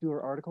and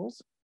popular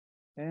articles,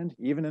 and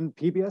even in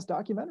PBS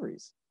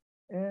documentaries,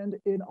 and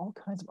in all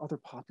kinds of other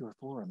popular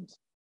forums.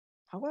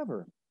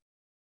 However,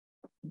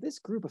 this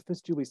group of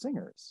Fisk Jubilee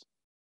Singers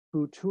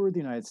who toured the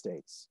United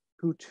States,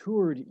 who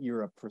toured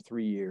Europe for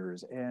 3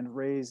 years and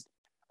raised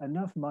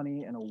enough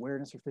money and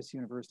awareness for Fisk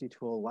University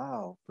to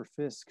allow for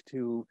Fisk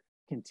to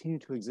continue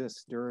to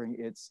exist during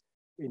its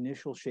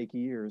initial shaky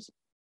years,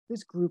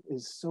 this group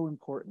is so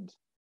important,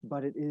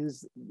 but it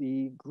is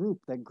the group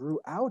that grew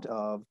out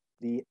of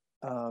the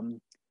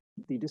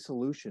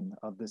dissolution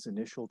of this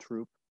initial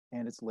troupe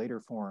and its later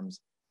forms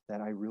that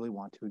I really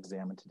want to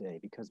examine today,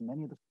 because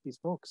many of these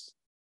folks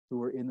who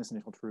were in this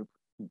initial troupe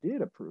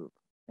did approve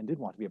and did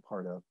want to be a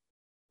part of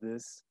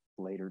this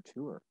later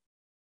tour.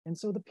 And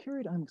so the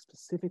period I'm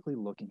specifically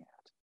looking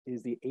at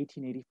is the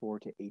 1884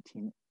 to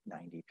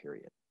 1890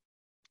 period.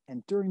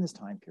 And during this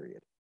time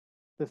period,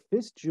 the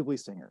Fisk Jubilee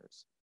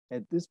Singers,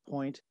 at this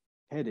point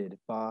headed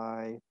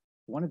by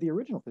one of the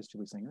original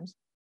Fistula singers,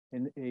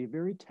 and a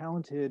very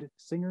talented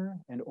singer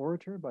and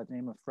orator by the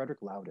name of Frederick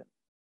Loudon.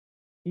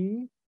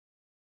 He,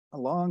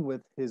 along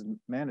with his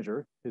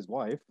manager, his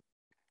wife,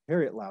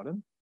 Harriet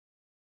Loudon,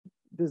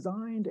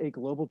 designed a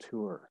global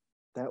tour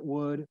that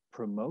would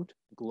promote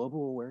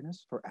global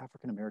awareness for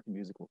African American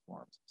musical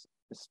forms,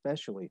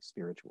 especially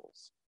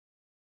spirituals,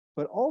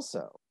 but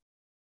also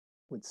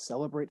would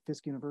celebrate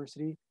Fisk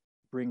University,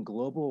 bring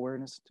global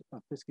awareness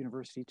of Fisk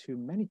University to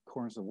many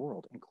corners of the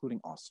world,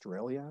 including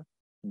Australia,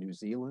 New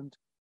Zealand,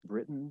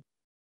 Britain,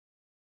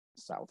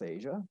 South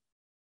Asia,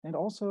 and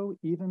also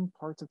even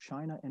parts of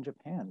China and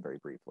Japan very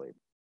briefly.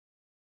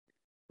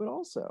 But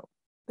also,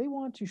 they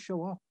want to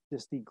show off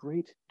just the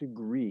great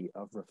degree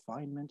of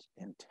refinement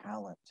and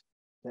talent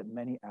that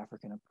many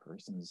African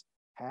persons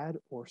had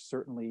or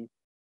certainly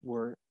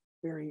were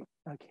very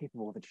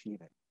capable of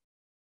achieving,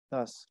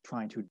 thus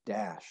trying to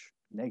dash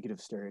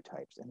negative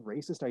stereotypes and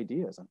racist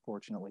ideas,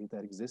 unfortunately,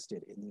 that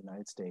existed in the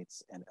United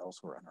States and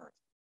elsewhere on Earth.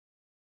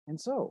 And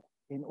so,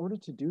 in order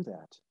to do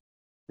that,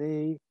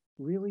 they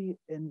really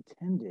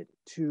intended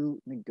to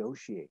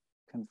negotiate,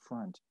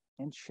 confront,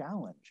 and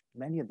challenge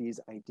many of these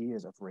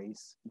ideas of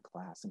race and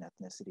class and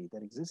ethnicity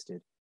that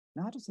existed,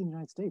 not just in the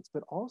United States,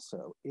 but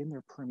also in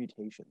their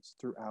permutations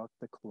throughout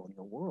the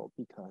colonial world,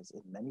 because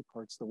in many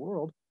parts of the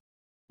world,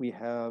 we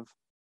have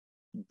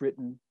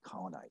Britain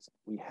colonizing.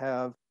 We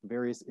have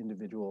various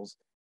individuals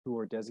who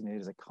are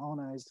designated as a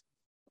colonized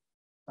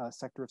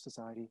sector of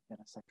society and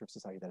a sector of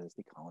society that is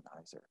the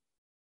colonizer.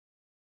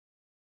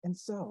 And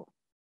so,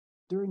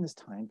 during this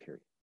time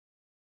period,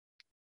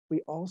 we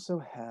also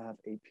have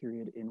a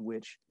period in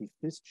which the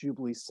Fisk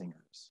Jubilee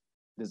Singers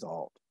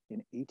dissolved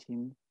in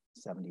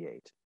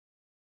 1878.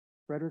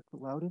 Frederick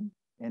Loudon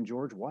and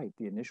George White,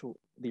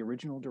 the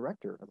original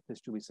director of the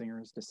Fisk Jubilee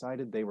Singers,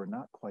 decided they were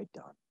not quite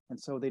done. And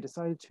so they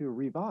decided to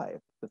revive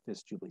the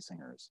Fisk Jubilee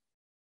Singers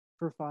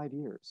for 5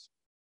 years.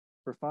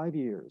 For 5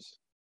 years,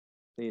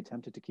 they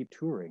attempted to keep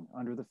touring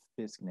under the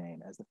Fisk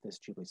name as the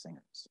Fisk Jubilee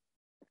Singers.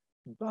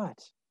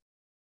 But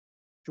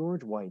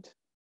George White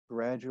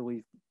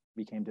gradually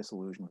became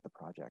disillusioned with the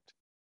project.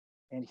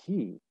 And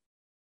he,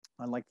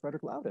 unlike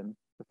Frederick Loudon,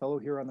 the fellow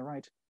here on the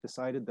right,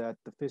 decided that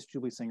the Fisk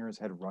Jubilee Singers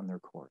had run their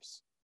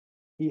course.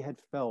 He had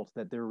felt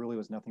that there really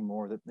was nothing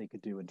more that they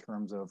could do in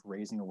terms of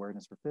raising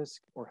awareness for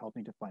Fisk or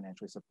helping to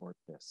financially support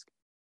Fisk.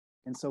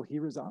 And so he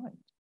resigned.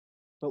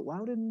 But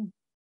Loudon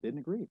didn't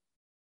agree.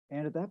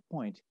 And at that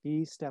point,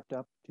 he stepped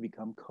up to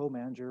become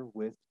co-manager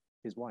with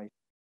his wife,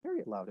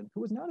 Harriet Loudon,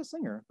 who was not a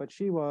singer, but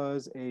she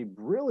was a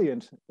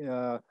brilliant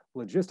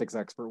logistics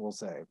expert, we'll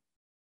say.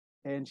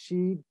 And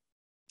she,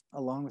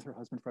 along with her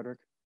husband, Frederick,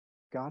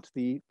 got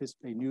a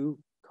new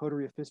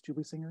coterie of Fisk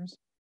Jubilee Singers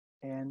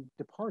and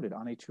departed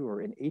on a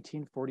tour in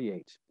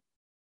 1848.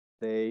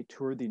 They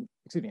toured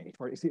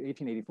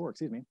 1884,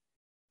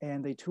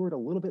 and they toured a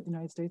little bit in the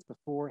United States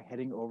before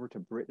heading over to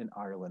Britain and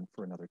Ireland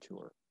for another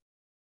tour.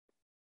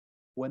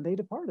 When they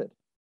departed,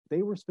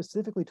 they were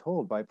specifically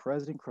told by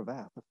President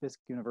Cravath of Fisk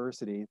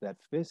University that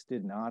Fisk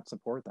did not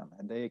support them,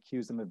 and they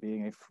accused them of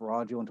being a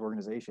fraudulent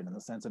organization in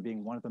the sense of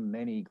being one of the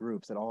many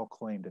groups that all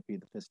claimed to be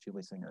the Fisk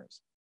Jubilee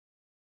Singers.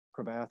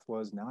 Cravath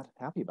was not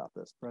happy about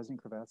this.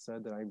 President Cravath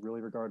said that I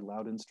really regard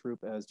Loudon's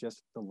troupe as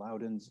just the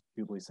Loudon's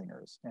Jubilee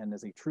Singers, and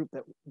as a troupe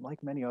that,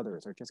 like many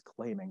others, are just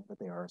claiming that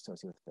they are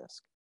associated with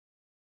Fisk.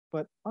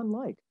 But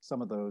unlike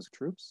some of those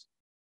troops,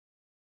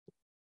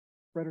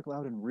 Frederick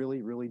Loudon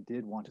really, really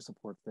did want to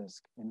support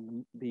Fisk,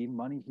 and the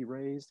money he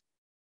raised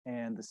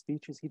and the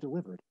speeches he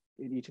delivered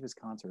in each of his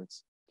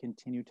concerts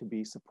continued to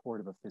be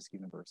supportive of Fisk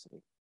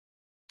University.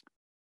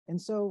 And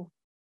so,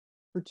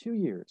 for 2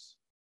 years,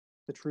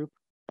 the troupe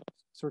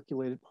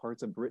circulated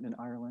parts of Britain and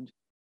Ireland,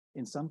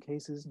 in some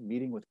cases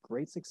meeting with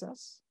great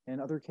success, in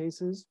other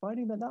cases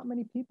finding that not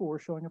many people were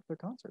showing up for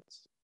their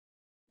concerts.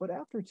 But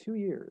after 2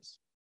 years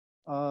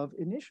of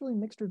initially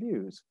mixed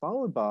reviews,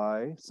 followed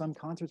by some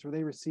concerts where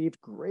they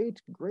received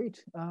great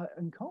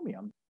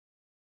encomium,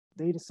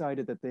 they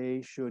decided that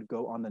they should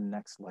go on the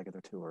next leg of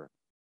their tour.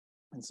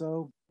 And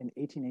so in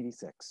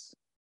 1886,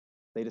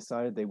 they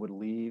decided they would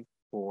leave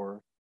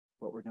for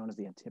what were known as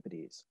the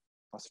Antipodes,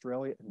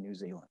 Australia and New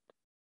Zealand.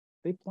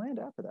 They planned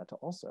after that to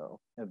also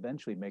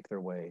eventually make their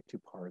way to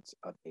parts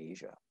of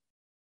Asia.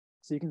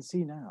 So you can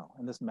see now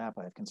in this map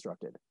I have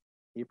constructed,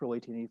 April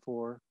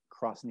 1884,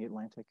 crossing the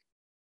Atlantic,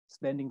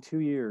 spending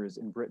 2 years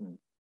in Britain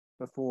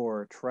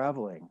before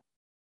traveling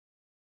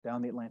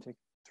down the Atlantic,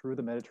 through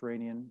the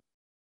Mediterranean,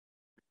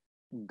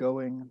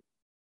 going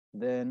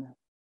then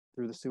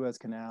through the Suez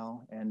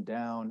Canal and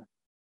down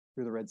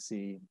through the Red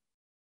Sea,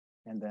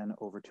 and then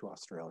over to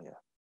Australia.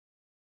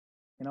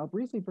 And I'll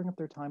briefly bring up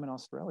their time in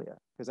Australia,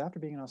 because after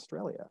being in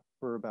Australia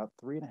for about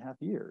 3.5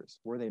 years,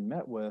 where they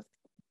met with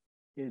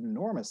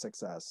enormous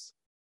success,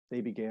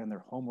 they began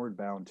their homeward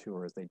bound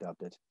tour, as they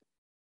dubbed it.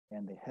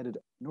 And they headed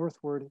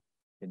northward,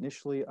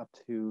 initially up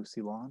to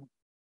Ceylon,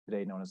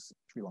 today known as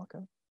Sri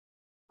Lanka,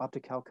 up to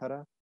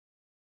Calcutta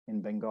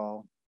in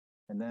Bengal,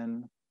 and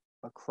then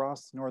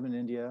across northern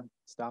India,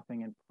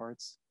 stopping in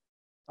parts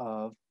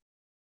of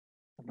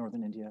of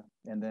northern India,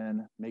 and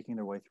then making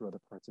their way through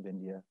other parts of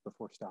India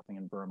before stopping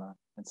in Burma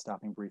and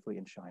stopping briefly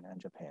in China and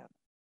Japan.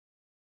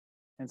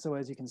 And so,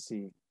 as you can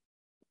see,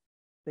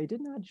 they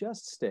did not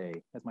just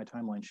stay, as my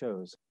timeline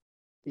shows,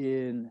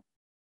 in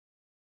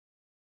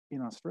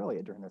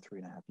Australia during their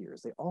 3.5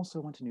 years. They also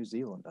went to New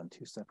Zealand on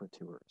 2 separate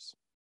tours,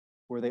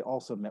 where they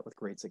also met with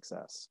great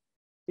success.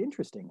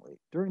 Interestingly,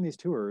 during these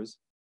tours,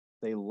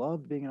 they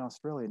loved being in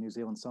Australia and New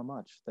Zealand so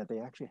much that they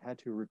actually had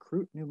to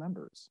recruit new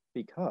members,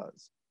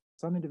 because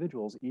some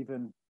individuals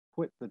even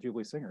quit the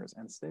Jubilee Singers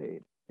and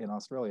stayed in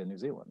Australia and New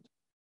Zealand.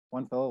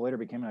 One fellow later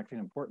became actually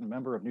an important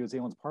member of New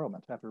Zealand's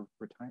parliament after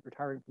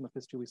retiring from the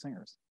Fifth Jubilee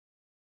Singers.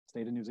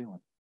 Stayed in New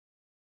Zealand.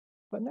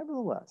 But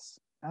nevertheless,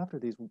 after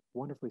these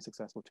wonderfully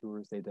successful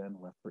tours, they then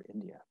left for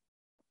India,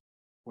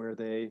 where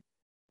they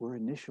were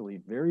initially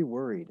very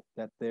worried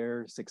that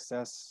their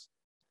success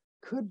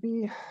could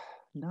be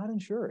not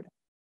ensured.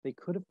 They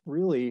could have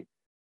really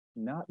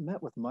not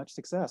met with much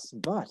success,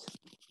 but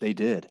they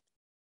did.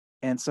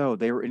 And so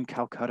they were in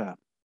Calcutta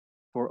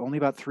for only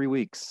about 3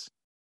 weeks.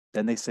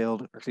 Then they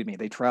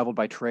they traveled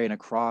by train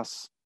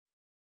across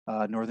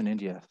northern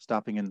India,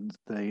 stopping in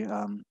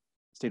the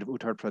state of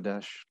Uttar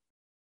Pradesh,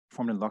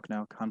 performed in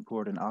Lucknow,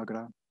 Kanpur, and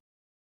Agra,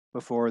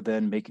 before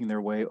then making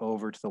their way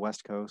over to the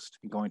west coast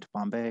and going to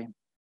Bombay,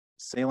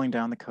 sailing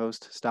down the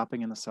coast,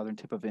 stopping in the southern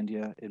tip of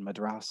India in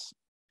Madras,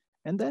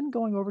 and then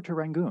going over to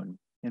Rangoon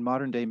in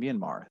modern-day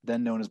Myanmar,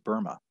 then known as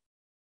Burma,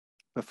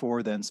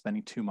 before then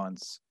spending 2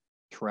 months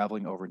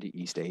traveling over to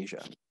East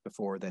Asia,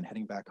 before then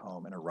heading back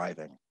home and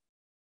arriving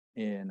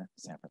in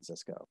San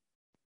Francisco.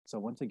 So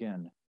once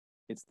again,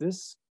 it's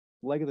this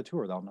leg of the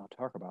tour that I'll now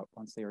talk about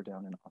once they are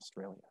down in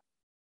Australia.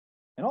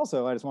 And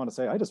also, I just want to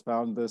say, I just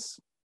found this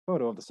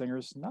photo of the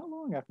singers not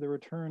long after their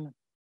return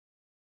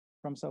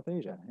from South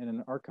Asia in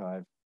an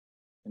archive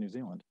in New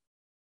Zealand.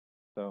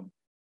 So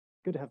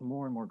good to have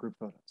more and more group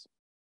photos.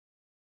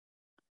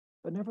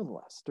 But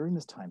nevertheless, during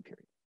this time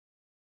period,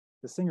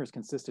 the singers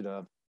consisted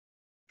of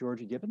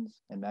Georgie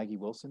Gibbons and Maggie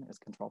Wilson as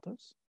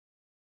contraltos,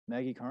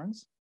 Maggie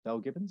Carnes, Belle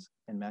Gibbons,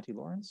 and Mattie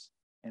Lawrence,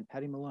 and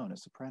Patty Malone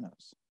as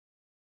sopranos,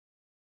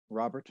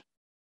 Robert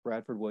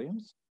Bradford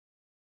Williams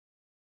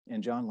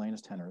and John Lane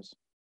as tenors,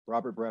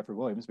 Robert Bradford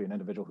Williams being an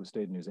individual who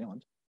stayed in New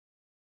Zealand,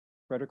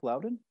 Frederick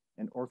Loudon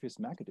and Orpheus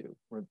McAdoo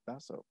were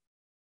basso.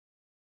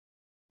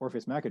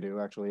 Orpheus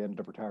McAdoo actually ended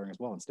up retiring as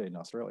well and stayed in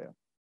Australia.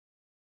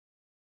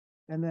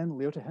 And then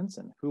Leota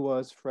Henson, who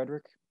was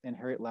Frederick and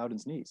Harriet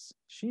Loudon's niece.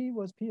 She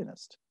was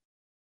pianist,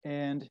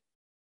 and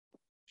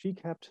she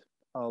kept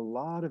a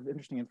lot of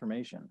interesting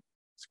information,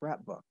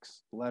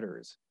 scrapbooks,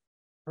 letters.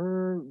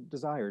 Her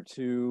desire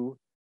to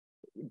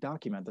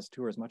document this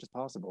tour as much as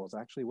possible is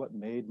actually what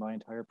made my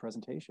entire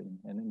presentation,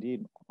 and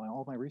indeed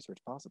all my research,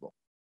 possible,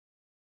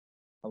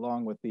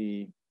 along with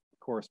the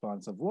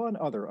correspondence of one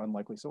other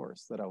unlikely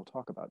source that I will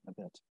talk about in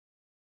a bit.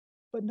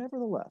 But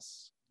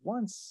nevertheless,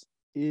 once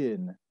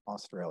in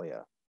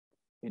Australia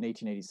in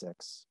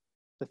 1886,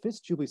 the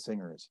Fifth Jubilee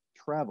Singers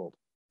traveled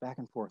back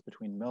and forth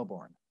between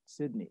Melbourne,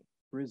 Sydney,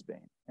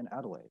 Brisbane, and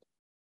Adelaide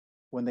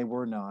when they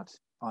were not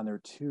on their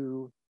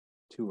 2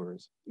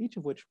 tours, each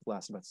of which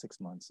lasted about 6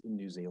 months in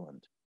New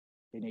Zealand,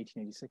 in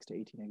 1886 to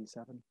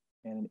 1887,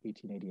 and in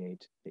 1888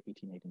 to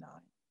 1889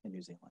 in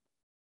New Zealand.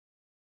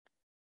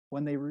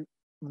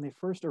 When they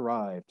first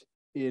arrived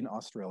in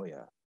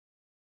Australia,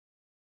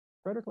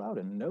 Frederick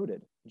Loudon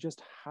noted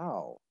just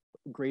how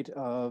great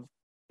of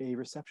a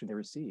reception they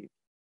received.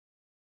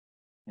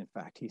 In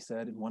fact, he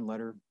said in one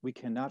letter, "We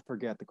cannot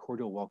forget the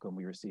cordial welcome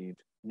we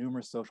received.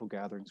 Numerous social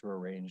gatherings were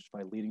arranged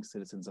by leading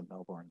citizens of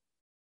Melbourne,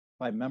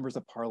 by members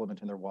of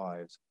Parliament and their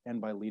wives, and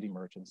by leading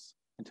merchants,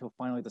 until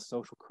finally the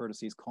social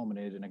courtesies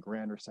culminated in a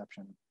grand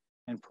reception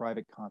and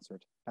private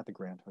concert at the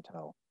Grand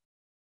Hotel."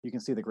 You can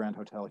see the Grand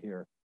Hotel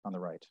here on the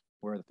right,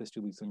 where the Fifth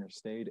Jubilee Singers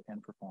stayed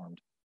and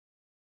performed.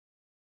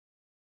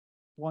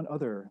 One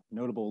other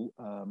notable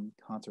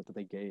concert that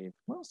they gave,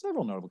 well,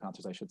 several notable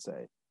concerts, I should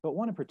say, but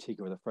one in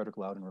particular that Frederick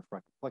Loudon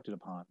reflected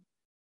upon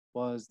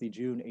was the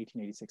June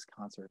 1886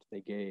 concert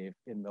they gave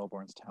in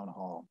Melbourne's Town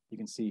Hall. You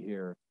can see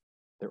here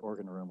their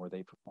organ room where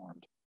they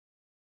performed.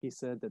 He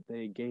said that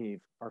they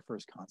gave our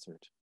first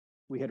concert.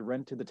 We had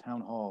rented the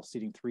Town Hall,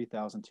 seating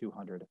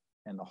 3,200,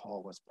 and the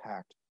hall was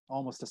packed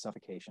almost to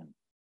suffocation,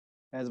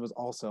 as it was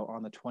also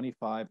on the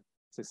 25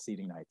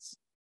 succeeding nights.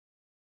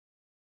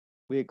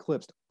 We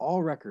eclipsed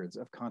all records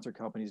of concert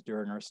companies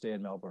during our stay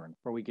in Melbourne,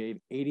 where we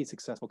gave 80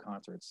 successful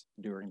concerts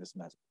during this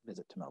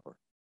visit to Melbourne.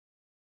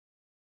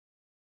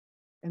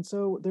 And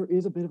so there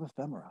is a bit of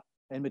ephemera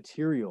and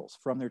materials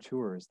from their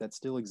tours that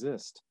still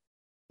exist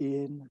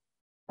in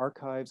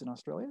archives in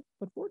Australia.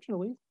 But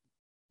fortunately,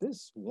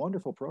 this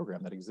wonderful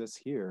program that exists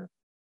here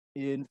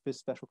in FIST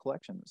Special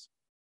Collections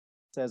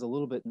says a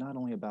little bit not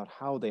only about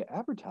how they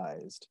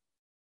advertised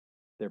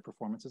their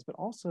performances, but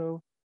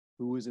also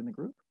who was in the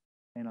group.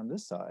 And on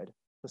this side,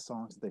 the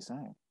songs that they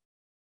sang.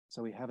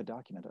 So we have a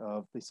document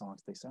of the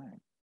songs they sang.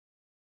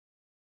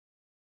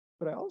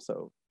 But I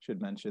also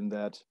should mention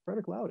that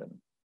Frederick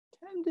Loudon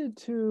tended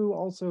to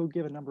also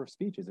give a number of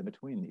speeches in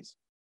between these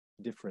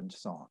different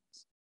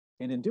songs.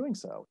 And in doing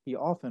so, he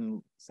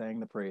often sang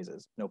the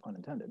praises, no pun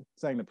intended,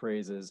 sang the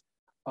praises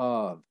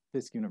of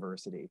Fisk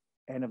University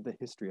and of the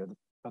history of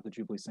the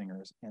Jubilee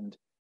Singers and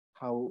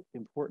how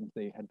important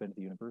they had been to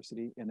the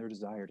university and their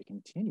desire to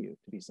continue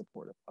to be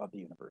supportive of the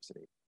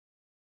university.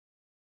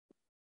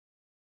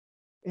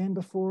 And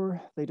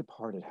before they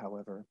departed,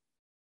 however,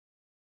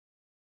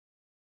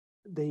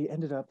 they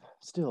ended up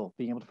still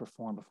being able to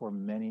perform before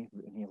many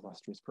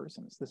illustrious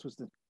persons. This was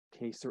the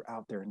case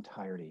throughout their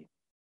entirety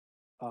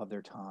of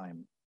their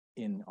time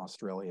in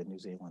Australia and New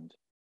Zealand.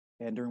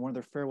 And during one of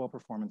their farewell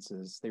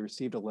performances, they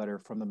received a letter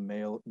from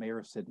the mayor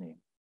of Sydney,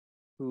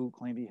 who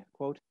claimed he,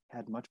 quote,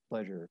 had much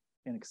pleasure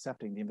in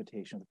accepting the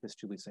invitation of the Fisk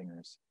Jubilee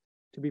Singers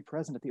to be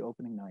present at the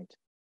opening night,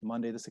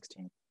 Monday the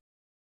 16th,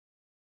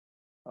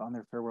 on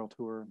their farewell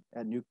tour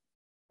at New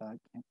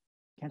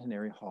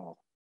Centenary Hall,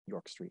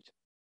 York Street.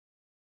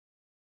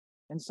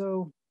 And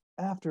so,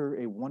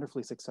 after a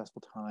wonderfully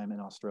successful time in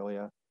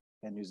Australia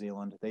and New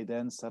Zealand, they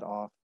then set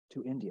off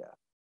to India,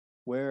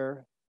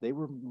 where they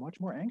were much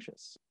more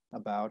anxious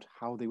about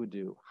how they would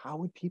do. How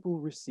would people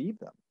receive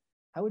them?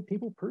 How would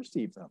people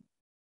perceive them?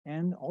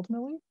 And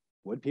ultimately,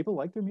 would people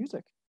like their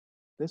music?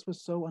 This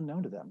was so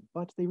unknown to them,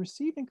 but they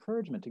received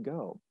encouragement to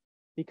go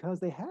because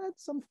they had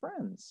some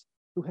friends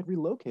who had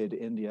relocated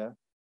to India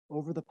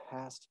over the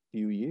past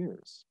few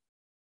years.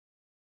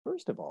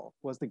 First of all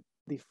was the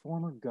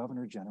former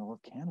Governor General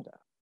of Canada,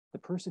 the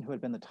person who had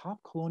been the top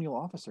colonial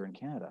officer in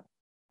Canada.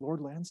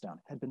 Lord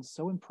Lansdowne had been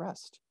so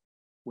impressed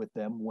with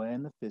them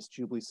when the Fisk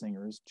Jubilee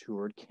Singers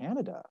toured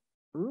Canada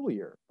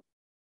earlier.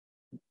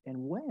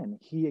 And when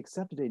he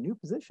accepted a new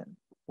position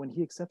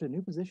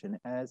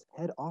as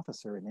head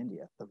officer in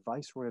India, the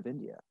Viceroy of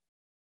India,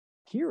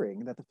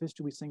 hearing that the Fisk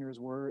Jubilee Singers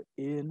were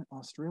in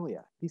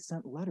Australia, he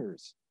sent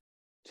letters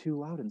to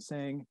Loudon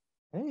saying,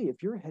 hey,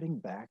 if you're heading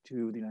back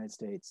to the United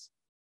States,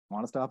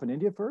 want to stop in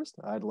India first?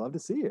 I'd love to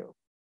see you.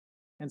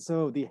 And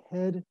so the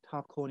head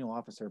top colonial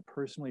officer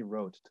personally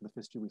wrote to the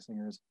Fisk Jubilee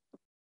Singers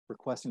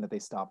requesting that they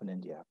stop in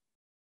India.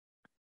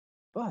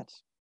 But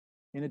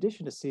in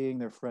addition to seeing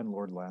their friend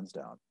Lord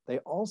Lansdowne, they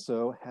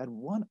also had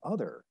one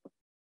other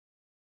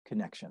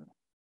connection,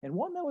 and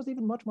one that was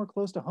even much more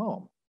close to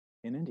home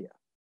in India.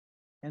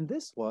 And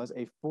this was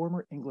a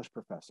former English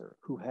professor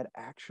who had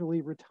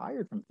actually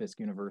retired from Fisk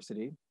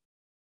University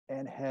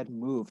and had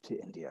moved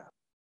to India.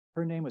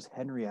 Her name was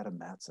Henrietta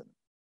Matson.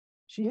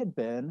 She had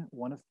been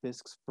one of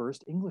Fisk's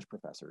first English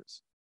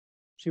professors.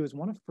 She was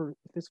one of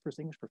Fisk's first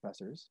English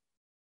professors,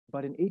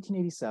 but in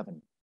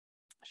 1887,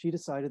 she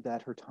decided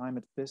that her time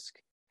at Fisk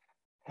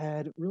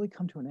had really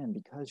come to an end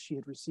because she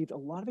had received a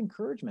lot of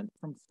encouragement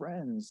from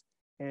friends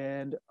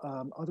and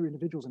other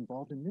individuals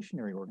involved in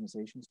missionary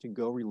organizations to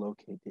go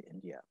relocate to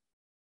India.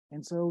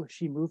 And so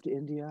she moved to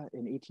India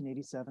in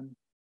 1887.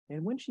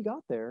 And when she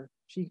got there,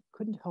 she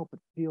couldn't help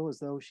but feel as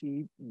though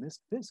she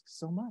missed Fisk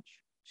so much.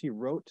 She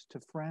wrote to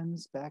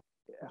friends back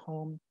at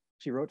home.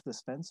 She wrote to the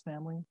Spence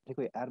family,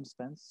 particularly Adam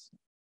Spence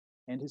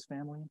and his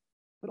family.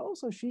 But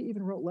also she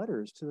even wrote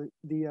letters to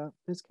the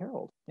Fisk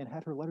Herald and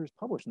had her letters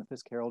published in the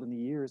Fisk Herald in the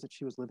years that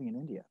she was living in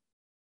India.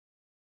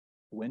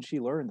 When she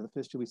learned that the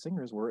Fisk Jubilee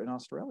Singers were in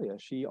Australia,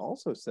 she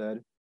also said,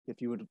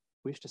 if you would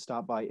wish to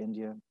stop by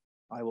India,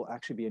 I will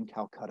actually be in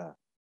Calcutta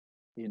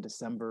in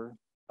November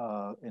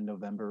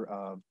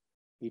of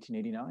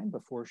 1889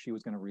 before she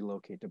was going to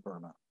relocate to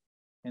Burma.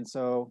 And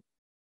so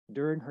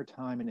during her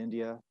time in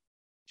India,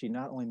 she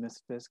not only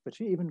missed Fisk, but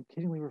she even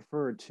kiddingly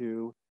referred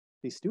to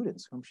the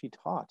students whom she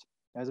taught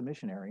as a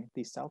missionary,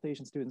 the South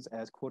Asian students,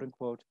 as quote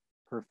unquote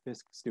her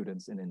Fisk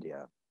students in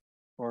India,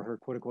 or her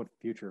quote unquote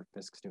future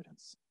Fisk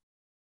students.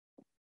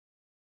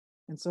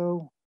 And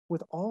so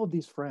with all of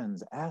these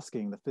friends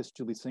asking the Fisk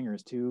Jubilee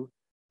Singers to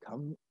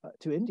come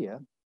to India,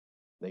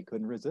 they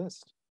couldn't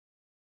resist.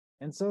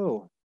 And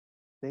so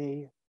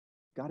they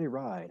got a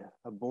ride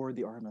aboard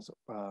the RMS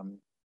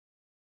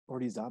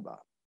Ordizaba.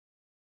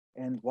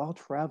 And while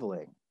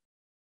traveling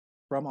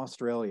from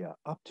Australia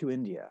up to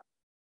India,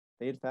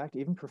 they in fact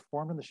even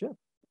performed on the ship.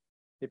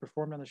 They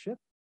performed on the ship,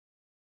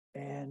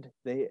 and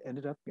they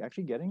ended up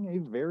actually getting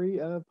a very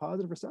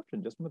positive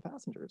reception just from the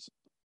passengers.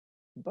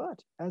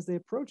 But as they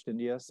approached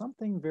India,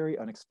 something very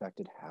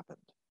unexpected happened.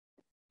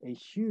 A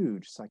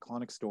huge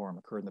cyclonic storm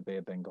occurred in the Bay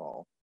of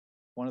Bengal,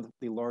 one of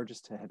the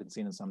largest that had been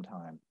seen in some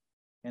time.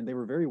 And they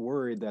were very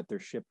worried that their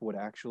ship would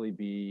actually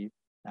be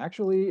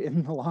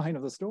in the line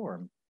of the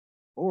storm,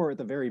 or at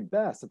the very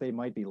best, that they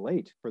might be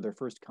late for their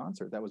first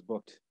concert that was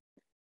booked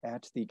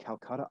at the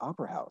Calcutta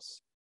Opera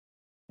House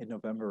in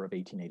November of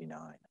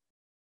 1889.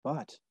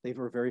 But they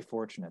were very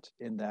fortunate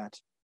in that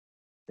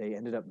they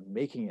ended up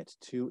making it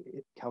to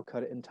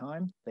Calcutta in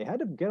time. They had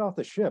to get off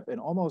the ship and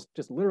almost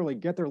just literally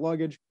get the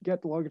luggage to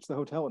the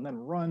hotel, and then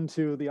run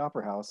to the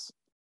opera house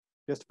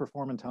just to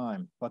perform in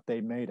time. But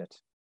they made it.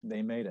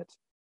 They made it.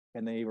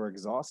 And they were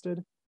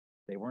exhausted.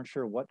 They weren't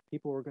sure what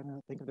people were going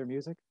to think of their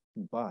music.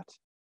 But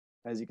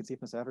as you can see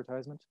from this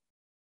advertisement,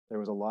 there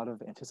was a lot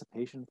of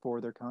anticipation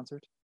for their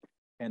concert,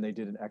 and they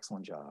did an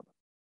excellent job.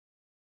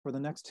 For the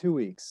next 2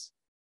 weeks,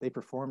 they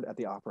performed at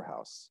the Opera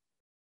House,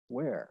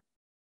 where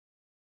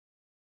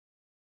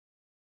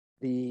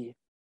The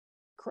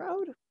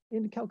crowd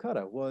in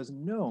Calcutta was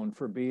known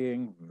for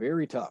being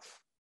very tough,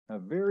 a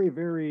very,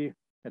 very,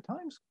 at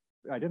times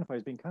identified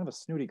as being kind of a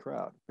snooty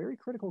crowd, very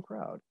critical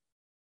crowd.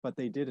 But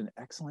they did an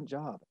excellent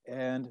job,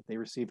 and they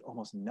received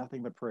almost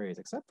nothing but praise,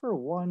 except for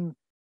one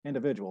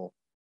individual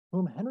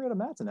whom Henrietta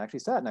Matson actually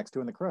sat next to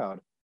in the crowd.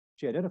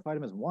 She identified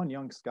him as one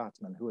young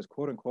Scotsman who was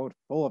quote unquote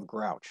full of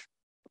grouch.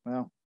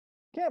 Well,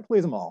 can't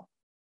please them all.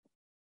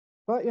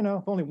 But you know,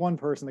 if only one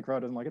person in the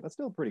crowd doesn't like it, that's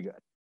still pretty good.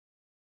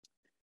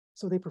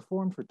 So they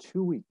performed for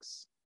 2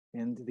 weeks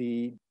in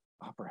the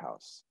opera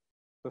house.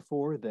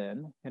 Before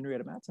then,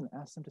 Henrietta Matson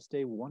asked them to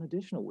stay one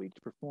additional week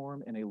to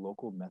perform in a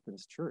local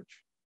Methodist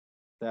church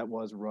that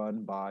was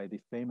run by the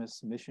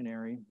famous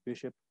missionary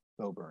Bishop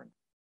Thoburn.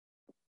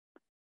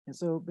 And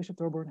so Bishop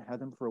Thoburn had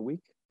them for a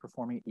week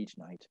performing each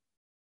night.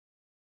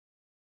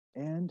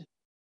 And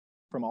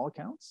from all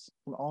accounts,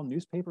 from all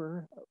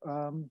newspaper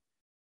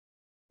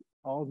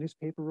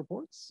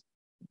reports,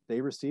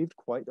 they received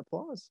quite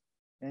applause.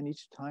 And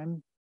each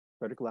time,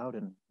 Frederick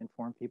Loudon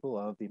informed people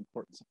of the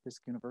importance of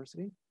Fisk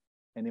University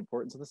and the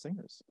importance of the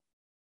singers.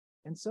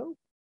 And so,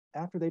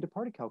 after they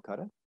departed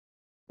Calcutta,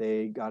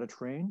 they got a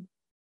train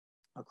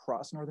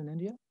across northern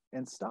India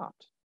and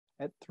stopped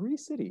at 3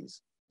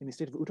 cities in the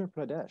state of Uttar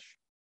Pradesh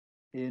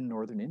in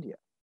northern India.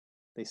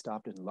 They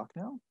stopped in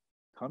Lucknow,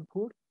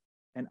 Kanpur,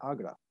 and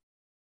Agra.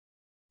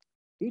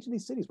 Each of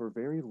these cities were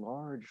very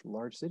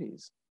large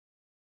cities.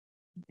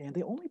 And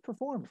they only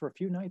performed for a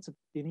few nights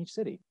in each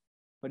city.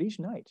 But each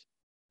night,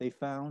 they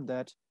found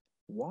that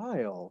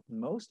while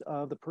most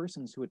of the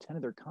persons who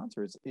attended their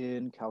concerts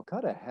in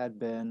Calcutta had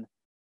been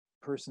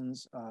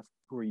persons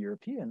who were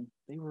European,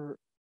 they were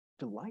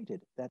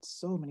delighted that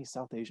so many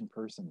South Asian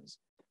persons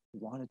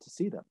wanted to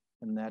see them.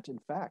 And that, in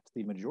fact,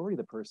 the majority of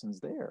the persons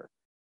there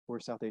were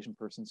South Asian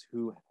persons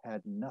who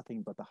had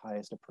nothing but the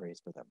highest of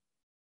praise for them.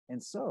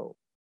 And so,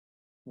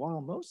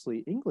 while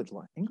mostly English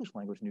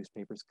language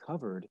newspapers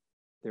covered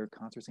their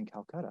concerts in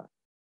Calcutta,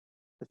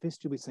 the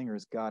Fisk Jubilee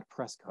Singers got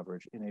press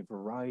coverage in a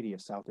variety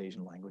of South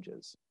Asian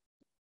languages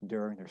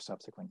during their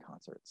subsequent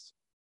concerts.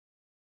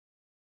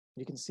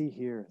 You can see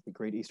here the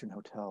Great Eastern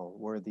Hotel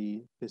where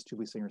the Fisk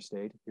Jubilee Singers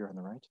stayed, here on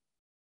the right.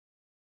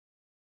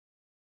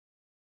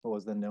 What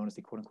was then known as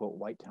the quote-unquote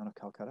White Town of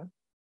Calcutta.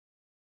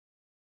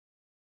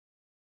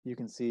 You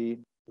can see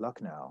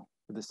Lucknow,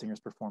 where the singers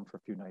performed for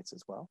a few nights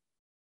as well,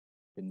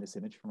 in this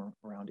image from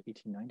around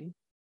 1890.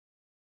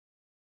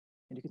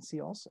 And you can see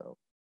also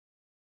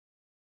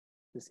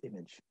this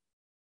image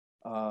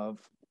of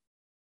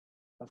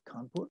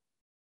Kanpur.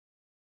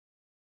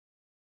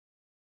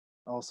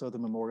 Also the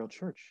Memorial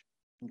Church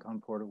in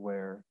Kanpur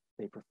where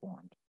they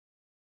performed.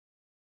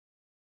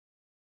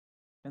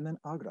 And then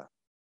Agra.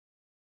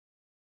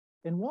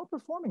 And while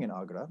performing in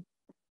Agra,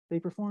 they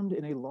performed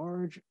in a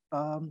large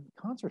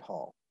concert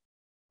hall.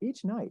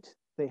 Each night,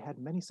 they had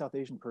many South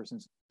Asian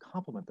persons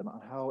compliment them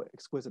on how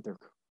exquisite their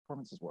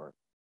performances were.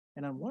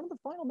 And on one of the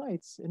final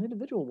nights, an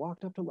individual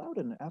walked up to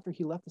Loudon after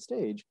he left the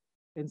stage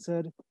and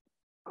said,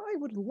 "I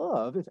would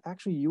love if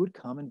actually you would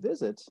come and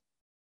visit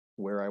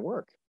where I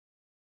work."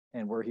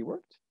 And where he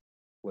worked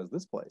was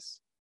this place.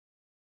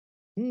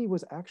 He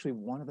was actually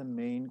one of the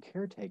main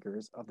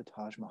caretakers of the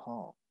Taj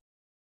Mahal.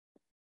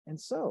 And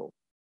so,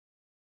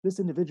 this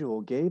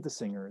individual gave the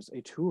singers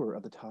a tour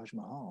of the Taj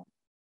Mahal.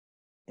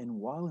 And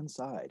while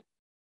inside,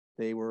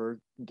 they were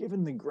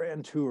given the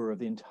grand tour of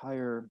the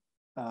entire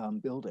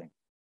building.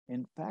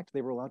 In fact,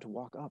 they were allowed to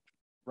walk up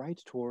right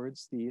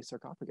towards the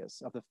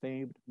sarcophagus of the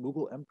famed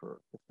Mughal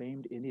emperor, the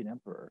famed Indian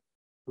emperor,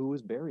 who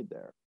was buried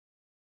there,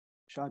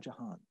 Shah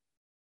Jahan.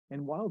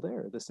 And while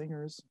there, the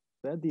singers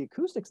said the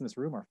acoustics in this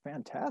room are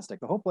fantastic.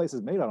 The whole place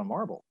is made out of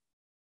marble.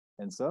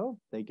 And so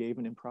they gave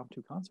an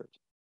impromptu concert.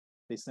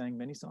 They sang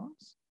many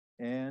songs,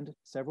 and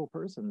several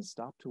persons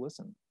stopped to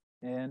listen.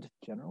 And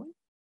generally,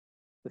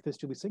 the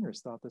Fisk Jubilee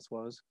Singers thought this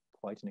was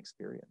quite an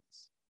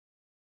experience.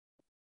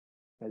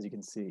 As you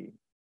can see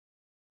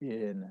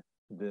in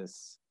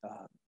this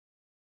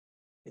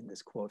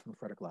quote from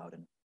Frederick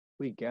Loudon,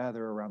 "We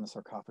gather around the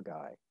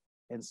sarcophagi,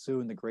 and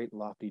soon the great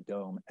lofty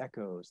dome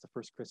echoes the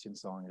first Christian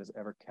song it has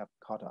ever kept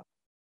caught up.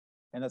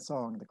 And that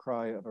song, the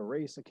cry of a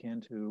race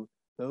akin to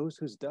those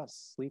whose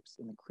dust sleeps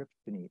in the crypt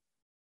beneath.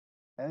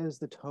 As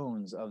the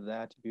tones of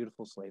that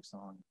beautiful slave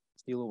song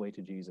steal away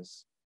to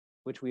Jesus,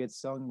 which we had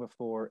sung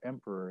before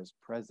emperors,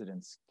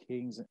 presidents,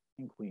 kings,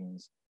 and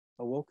queens,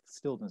 awoke the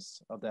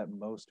stillness of that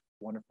most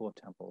wonderful of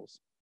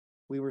temples.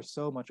 We were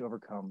so much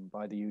overcome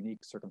by the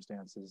unique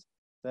circumstances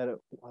that it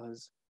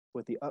was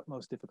with the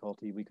utmost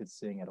difficulty we could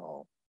sing at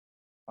all.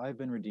 I've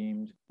been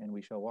redeemed, and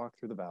we shall walk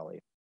through the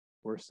valley,"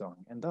 were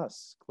sung, and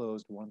thus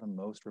closed one of the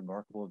most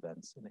remarkable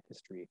events in the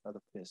history of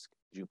the Fisk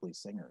Jubilee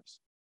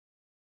Singers.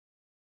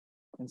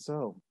 And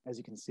so, as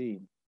you can see,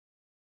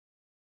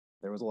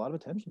 there was a lot of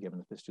attention given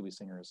to the Fisk Jubilee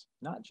Singers,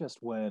 not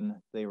just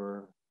when they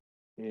were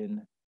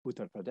in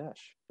Uttar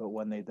Pradesh, but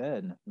when they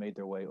then made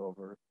their way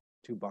over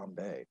to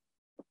Bombay.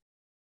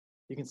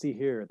 You can see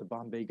here the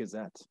Bombay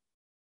Gazette,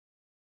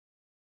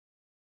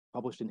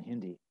 published in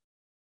Hindi,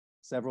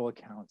 several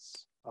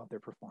accounts of their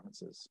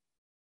performances.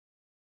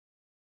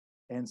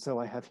 And so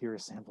I have here a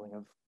sampling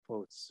of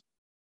quotes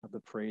of the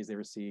praise they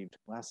received.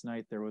 Last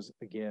night, there was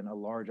again a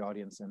large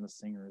audience, and the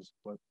singers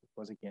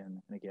was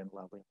again and again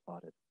loudly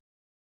applauded.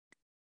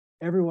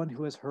 Everyone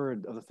who has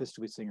heard of the Fisk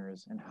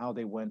Singers and how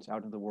they went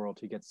out into the world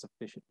to get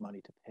sufficient money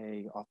to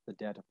pay off the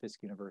debt of Fisk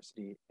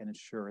University and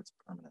ensure its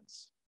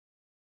permanence.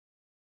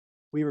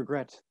 We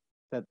regret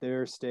that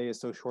their stay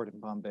is so short in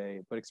Bombay,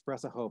 but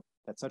express a hope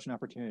that such an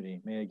opportunity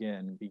may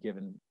again be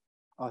given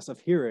us of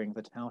hearing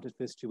the talented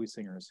Fisk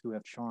singers who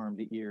have charmed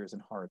the ears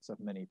and hearts of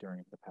many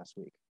during the past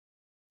week.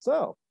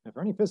 So, if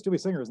there are any Fisk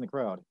singers in the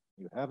crowd,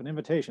 you have an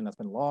invitation that's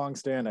been long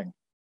standing.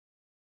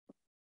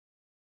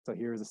 So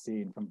here's a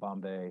scene from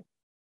Bombay,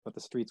 what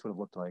the streets would have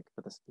looked like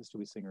for the Fisk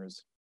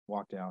singers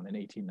walked down in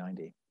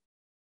 1890.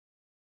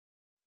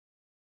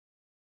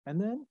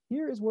 And then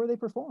here is where they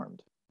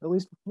performed. At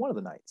least one of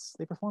the nights.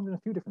 They performed in a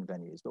few different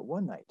venues, but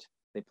one night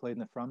they played in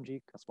the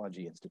Framji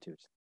Kaswaji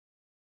Institute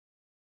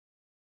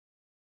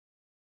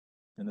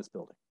in this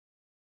building.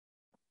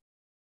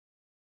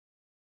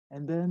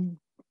 And then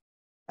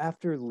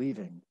after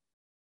leaving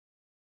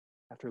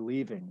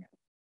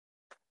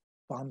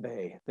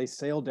Bombay, they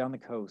sailed down the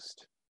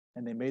coast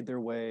and they made their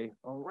way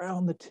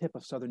around the tip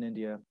of southern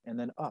India and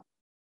then up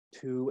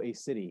to a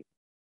city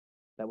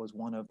that was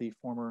one of the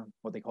former,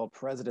 what they called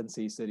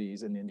presidency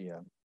cities in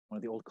India, one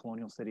of the old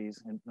colonial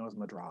cities known as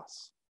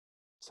Madras.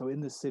 So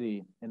in this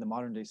city, in the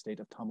modern day state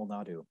of Tamil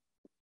Nadu,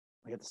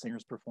 we had the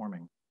singers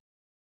performing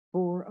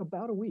for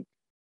about a week.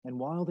 And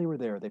while they were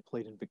there, they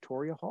played in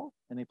Victoria Hall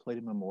and they played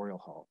in Memorial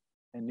Hall.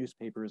 And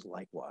newspapers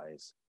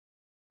likewise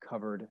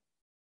covered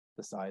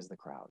the size of the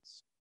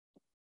crowds.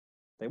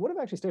 They would have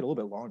actually stayed a little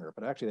bit longer,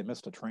 but actually they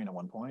missed a train at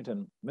one point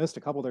and missed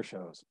a couple of their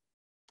shows.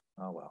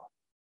 Oh well.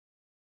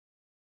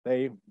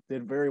 They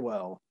did very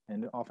well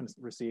and often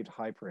received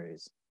high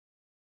praise.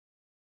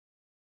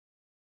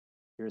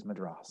 Here's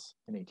Madras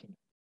in 18.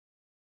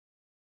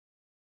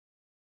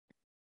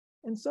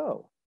 And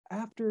so,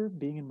 after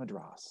being in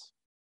Madras,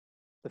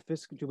 the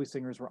Fisk Jubilee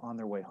singers were on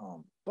their way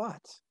home,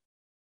 but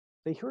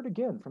they heard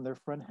again from their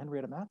friend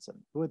Henrietta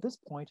Matson, who at this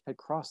point had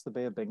crossed the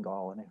Bay of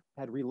Bengal and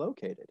had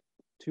relocated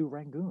to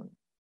Rangoon.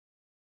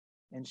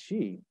 And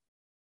she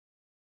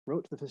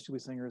wrote to the Fisk Jubilee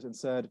singers and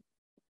said,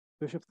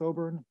 Bishop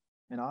Thoburn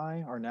and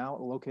I are now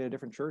located at a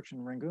different church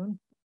in Rangoon.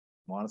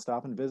 Want to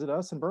stop and visit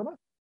us in Burma?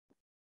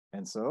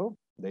 And so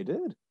they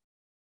did.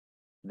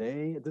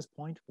 They, at this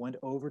point, went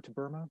over to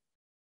Burma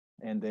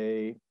and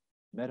they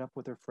met up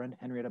with their friend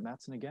Henrietta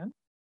Matson again,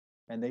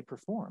 and they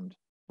performed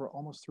for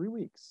almost 3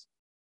 weeks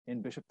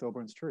in Bishop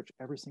Thoburn's church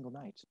every single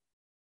night.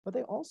 But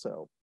they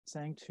also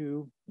sang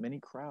to many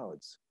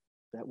crowds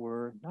that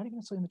were not even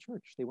necessarily in the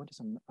church. They went to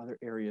some other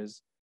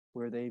areas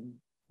where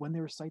when they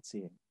were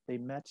sightseeing, they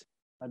met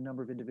a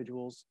number of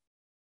individuals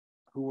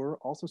who were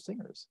also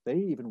singers. They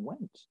even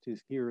went to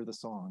hear the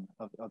song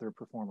of other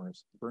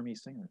performers,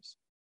 Burmese singers.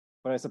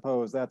 But I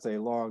suppose that's a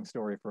long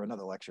story for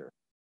another lecture.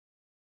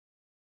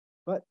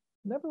 But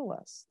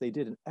nevertheless, they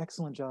did an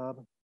excellent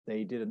job.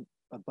 They did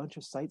a bunch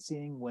of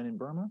sightseeing when in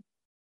Burma.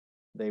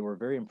 They were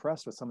very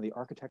impressed with some of the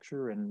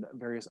architecture and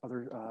various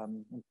other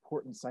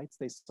important sites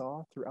they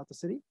saw throughout the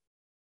city.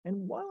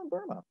 And while in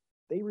Burma,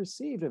 they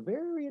received a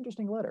very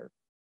interesting letter.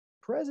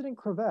 President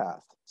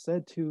Cravath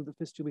said to the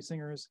Fisk Jubilee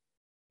singers,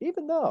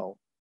 even though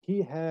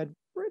he had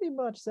pretty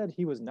much said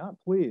he was not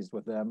pleased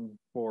with them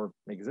for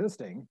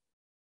existing,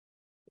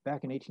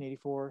 back in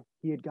 1884,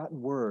 he had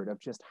gotten word of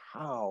just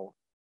how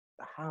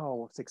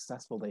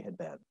successful they had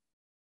been.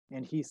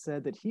 And he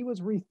said that he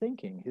was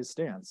rethinking his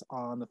stance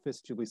on the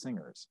Fisk Jubilee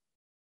singers.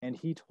 And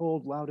he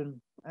told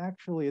Loudon,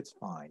 actually, it's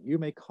fine. You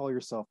may call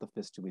yourself the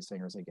Fisk Jubilee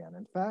singers again.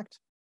 In fact,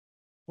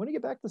 when you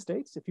get back to the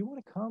States, if you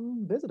want to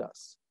come visit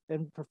us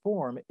and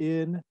perform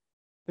in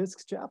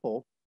Fisk's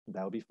Chapel,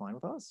 that would be fine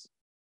with us.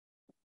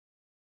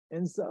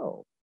 And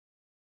so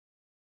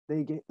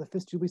the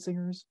Fisk Jubilee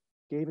singers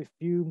gave a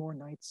few more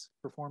nights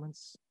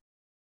performance,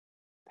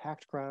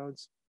 packed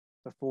crowds,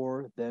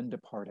 before then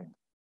departing.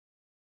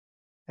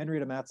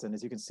 Henrietta Matson,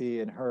 as you can see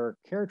in her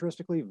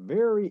characteristically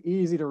very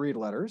easy to read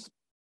letters,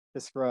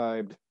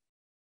 described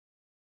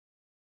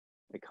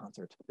a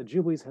concert. The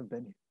Jubilees have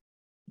been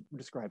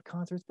described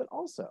concerts, but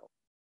also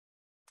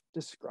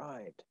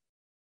described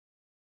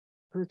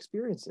her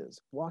experiences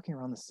walking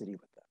around the city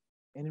with them.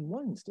 And in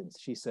one instance,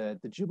 she said,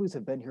 the Jubilees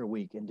have been here a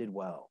week and did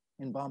well.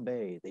 In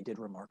Bombay, they did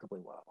remarkably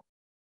well.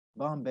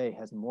 Bombay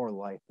has more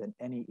life than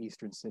any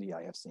eastern city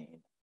I have seen.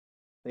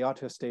 They ought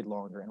to have stayed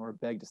longer and were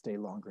begged to stay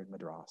longer in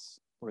Madras,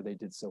 where they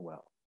did so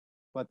well.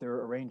 But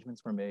their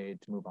arrangements were made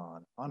to move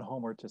on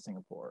homeward to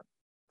Singapore,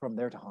 from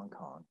there to Hong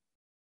Kong.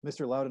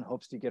 Mr. Loudon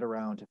hopes to get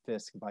around to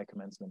Fisk by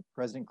commencement.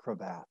 President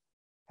Cravath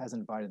has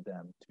invited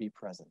them to be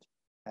present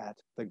at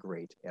the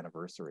great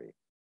anniversary.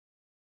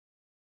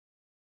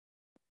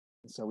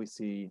 And so we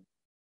see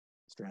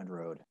Strand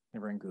Road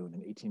in Rangoon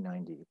in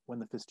 1890, when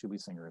the Fisk Jubilee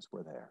singers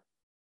were there.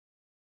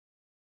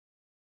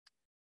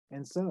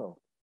 And so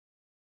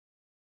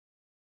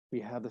we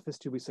have the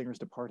Fisk Jubilee singers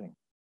departing,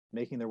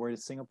 making their way to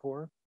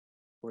Singapore,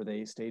 where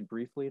they stayed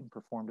briefly and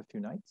performed a few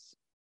nights.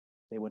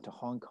 They went to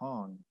Hong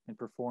Kong and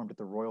performed at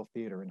the Royal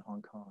Theatre in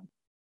Hong Kong.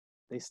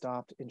 They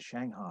stopped in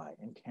Shanghai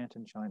and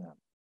Canton, China,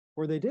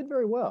 where they did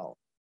very well.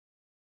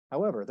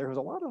 However, there was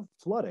a lot of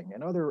flooding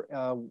and other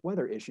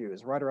weather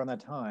issues right around that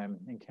time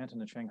in Canton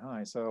and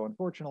Shanghai. So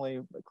unfortunately,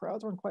 the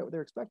crowds weren't quite what they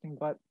were expecting,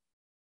 but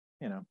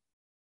you know,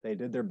 they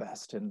did their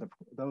best, and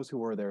those who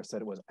were there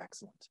said it was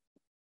excellent.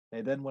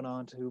 They then went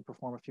on to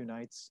perform a few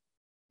nights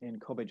in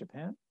Kobe,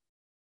 Japan,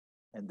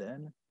 and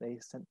then they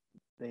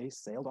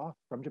sailed off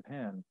from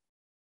Japan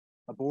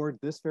aboard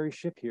this very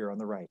ship here on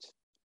the right,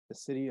 the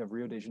city of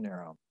Rio de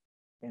Janeiro,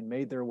 and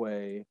made their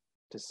way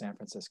to San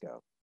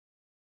Francisco.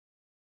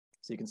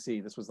 So you can see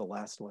this was the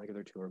last leg of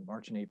their tour,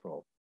 March and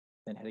April,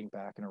 then heading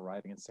back and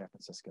arriving in San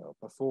Francisco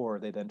before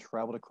they then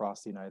traveled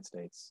across the United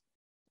States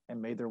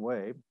and made their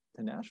way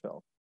to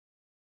Nashville.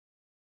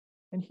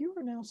 And here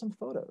are now some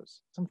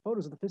photos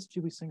of the Fisk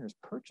Jubilee Singers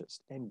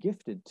purchased and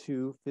gifted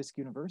to Fisk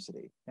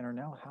University and are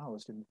now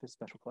housed in the Fisk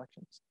Special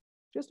Collections.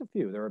 Just a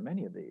few, there are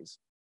many of these,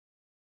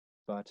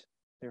 but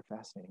they're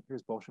fascinating.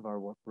 Here's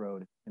Bolshevik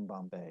Road in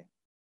Bombay.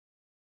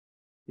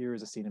 Here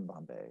is a scene in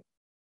Bombay.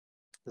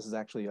 This is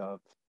actually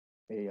of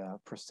a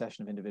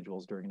procession of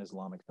individuals during an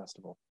Islamic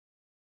festival.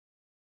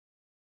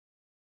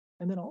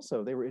 And then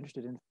also they were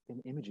interested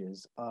in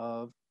images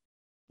of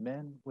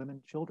men,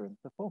 women, children,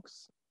 the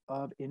folks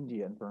of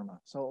India and Burma.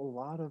 So a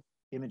lot of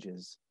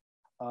images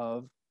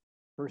of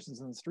persons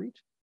in the street,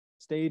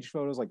 stage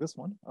photos like this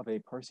one of a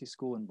Parsi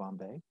school in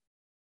Bombay.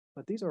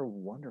 But these are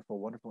wonderful,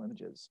 wonderful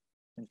images.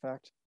 In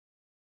fact,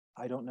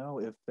 I don't know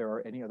if there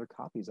are any other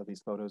copies of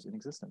these photos in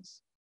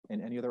existence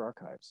in any other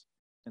archives.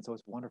 And so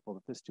it's wonderful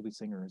that Fisk Jubilee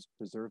Singers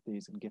preserved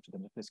these and gifted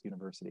them to Fisk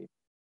University,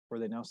 where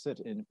they now sit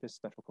in Fisk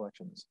Special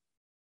Collections.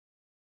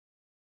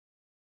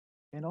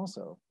 And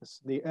also,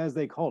 as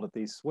they called it,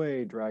 the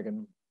Sway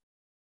Dragon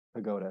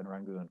Pagoda in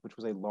Rangoon, which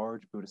was a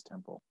large Buddhist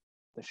temple,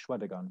 the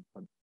Shwedagon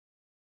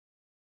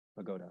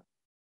Pagoda,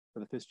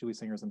 where the Fisk Jubilee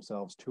Singers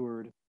themselves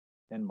toured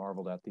and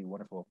marveled at the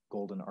wonderful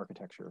golden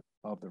architecture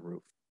of the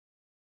roof.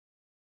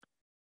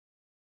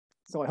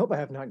 So I hope I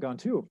have not gone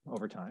too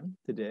over time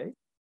today.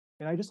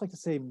 And I'd just like to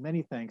say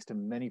many thanks to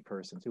many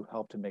persons who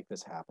helped to make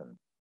this happen.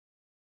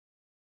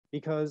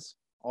 Because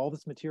all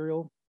this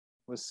material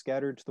was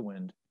scattered to the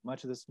wind.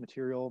 Much of this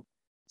material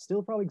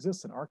still probably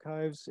exists in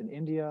archives in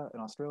India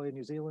and Australia,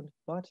 New Zealand,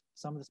 but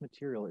some of this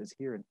material is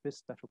here in Fisk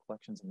Special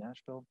Collections in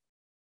Nashville.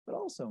 But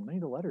also many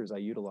of the letters I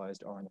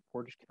utilized are in the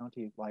Portage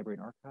County Library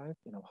and Archive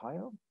in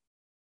Ohio,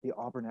 the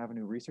Auburn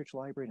Avenue Research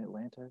Library in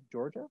Atlanta,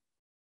 Georgia,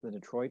 the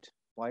Detroit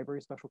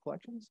Library Special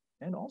Collections,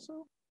 and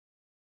also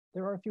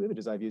there are a few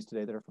images I've used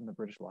today that are from the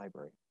British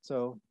Library.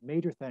 So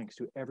major thanks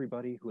to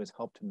everybody who has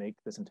helped to make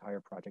this entire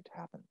project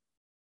happen.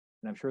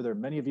 And I'm sure there are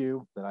many of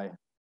you that I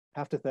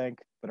have to thank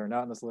that are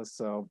not on this list.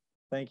 So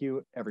thank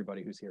you,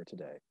 everybody who's here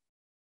today.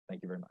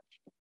 Thank you very much.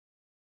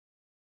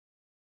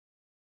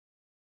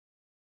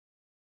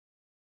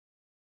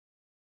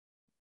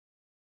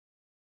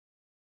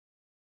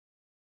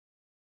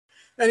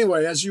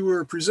 Anyway, as you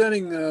were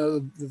presenting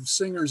the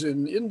singers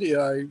in India,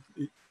 I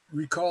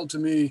recalled to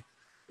me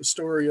the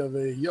story of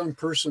a young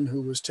person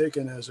who was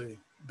taken as a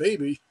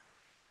baby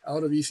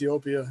out of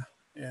Ethiopia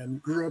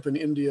and grew up in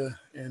India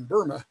and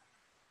Burma.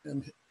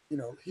 And, you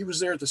know, he was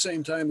there at the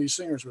same time these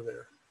singers were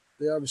there.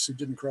 They obviously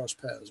didn't cross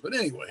paths. But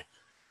anyway,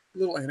 a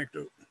little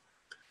anecdote.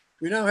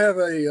 We now have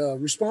a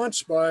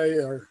response by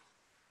our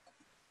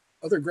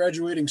other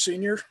graduating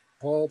senior,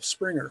 Paul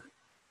Springer.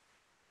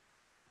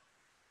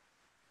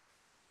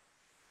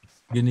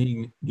 Good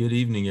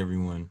evening,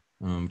 everyone.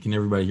 Can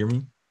everybody hear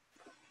me?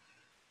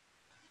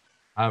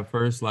 I'd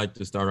first like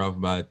to start off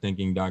by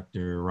thanking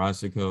Dr.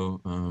 Rossico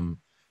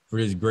for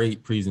his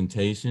great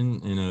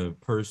presentation. And a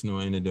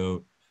personal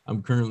anecdote,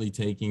 I'm currently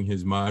taking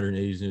his Modern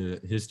Asia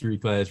History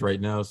class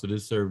right now, so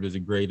this served as a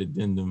great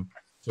addendum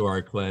to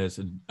our class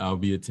I'll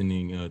be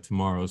attending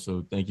tomorrow,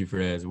 so thank you for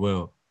that as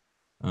well.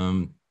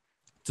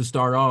 To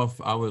start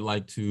off, I would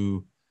like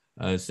to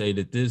say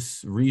that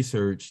this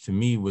research to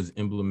me was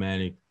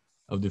emblematic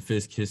of the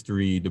Fisk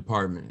History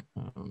Department.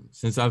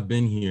 Since I've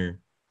been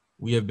here,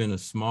 we have been a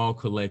small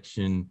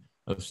collection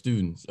of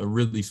students, a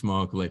really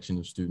small collection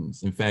of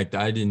students. In fact,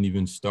 I didn't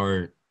even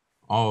start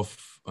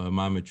off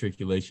my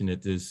matriculation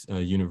at this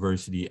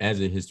university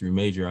as a history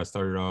major. I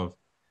started off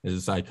as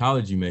a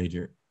psychology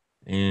major.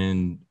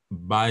 And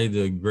by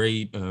the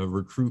great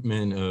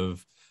recruitment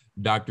of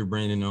Dr.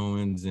 Brandon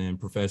Owens and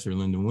Professor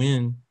Linda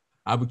Wynn,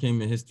 I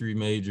became a history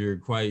major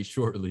quite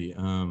shortly.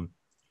 And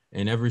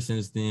ever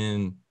since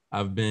then,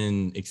 I've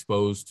been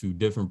exposed to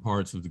different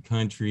parts of the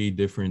country,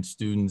 different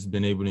students,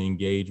 been able to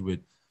engage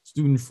with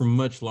students from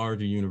much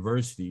larger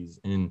universities.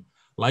 And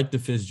like the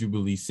Fisk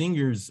Jubilee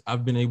Singers,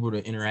 I've been able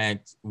to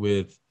interact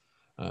with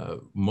a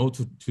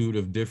multitude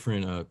of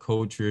different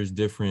cultures,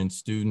 different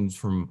students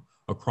from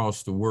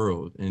across the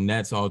world. And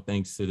that's all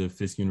thanks to the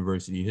Fisk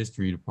University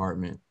History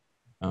Department.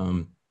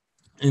 And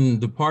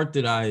the part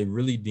that I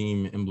really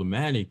deem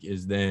emblematic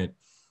is that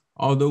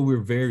although we're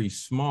very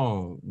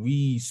small,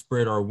 we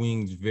spread our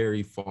wings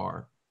very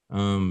far.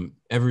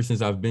 Ever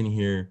since I've been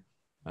here,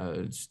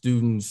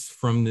 Students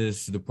from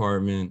this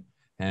department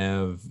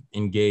have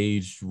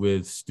engaged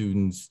with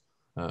students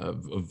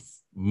of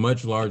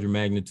much larger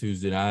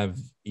magnitudes that I've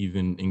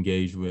even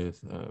engaged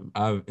with.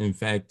 In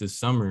fact, this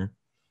summer,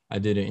 I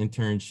did an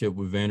internship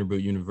with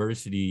Vanderbilt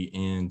University,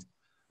 and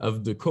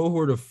of the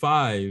cohort of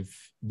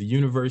 5, the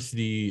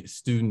university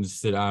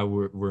students that I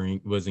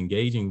was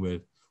engaging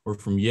with were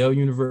from Yale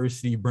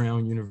University,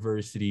 Brown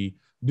University,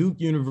 Duke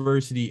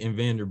University, and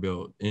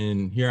Vanderbilt.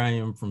 And here I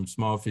am from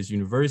Small Fish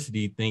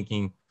University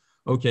thinking,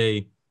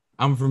 okay,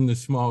 I'm from the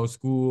small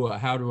school.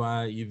 How do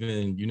I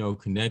even,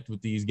 connect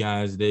with these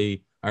guys?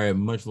 They are at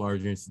much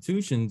larger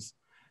institutions.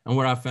 And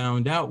what I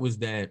found out was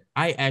that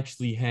I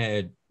actually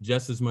had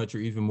just as much or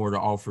even more to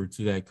offer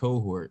to that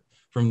cohort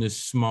from this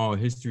small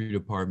history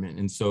department.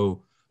 And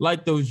so,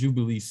 like those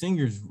Jubilee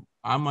singers,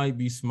 I might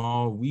be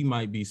small, we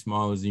might be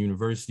small as a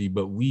university,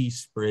 but we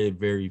spread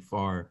very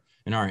far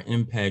and our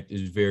impact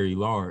is very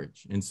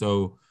large. And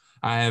so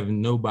I have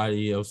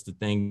nobody else to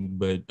thank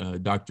but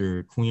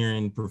Dr.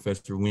 Quirin,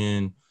 Professor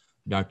Wynn,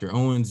 Dr.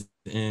 Owens,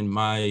 and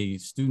my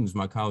students,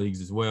 my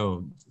colleagues as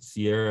well.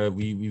 Sierra,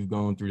 we've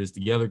gone through this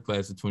together,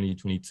 class of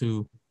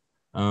 2022.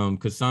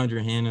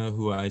 Cassandra Hanna,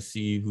 who I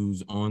see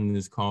who's on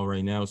this call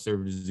right now,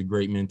 served as a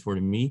great mentor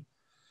to me.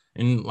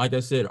 And like I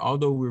said,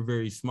 although we're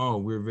very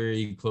small, we're a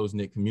very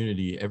close-knit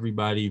community.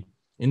 Everybody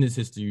in this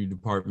history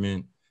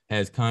department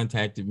has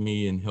contacted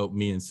me and helped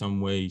me in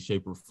some way,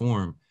 shape, or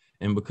form.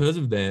 And because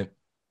of that,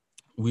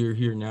 we're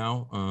here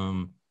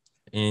now.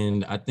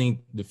 And I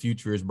think the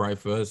future is bright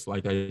for us.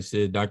 Like I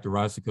said, Dr.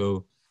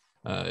 Rossico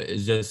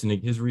is just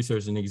his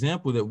research an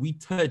example that we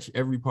touch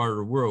every part of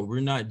the world. We're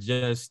not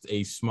just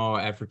a small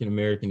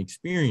African-American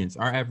experience.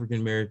 Our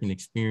African-American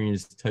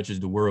experience touches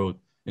the world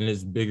and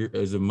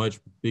is a much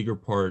bigger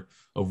part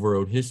of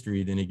world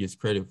history than it gets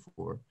credit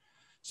for.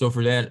 So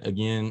for that,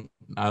 again,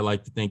 I'd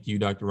like to thank you,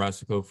 Dr.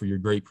 Rossico, for your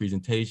great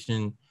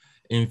presentation,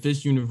 and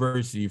Fisk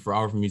University for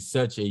offering me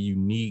such a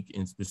unique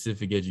and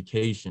specific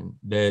education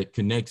that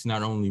connects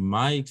not only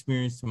my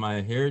experience to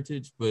my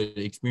heritage, but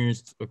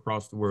experience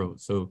across the world.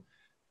 So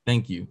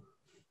thank you.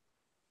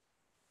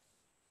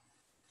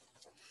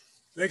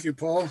 Thank you,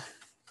 Paul.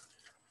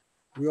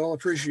 We all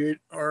appreciate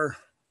our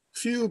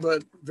few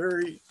but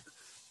very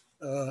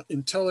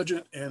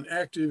intelligent and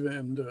active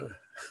and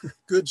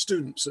good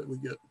students that we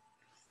get,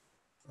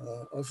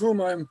 of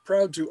whom I'm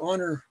proud to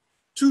honor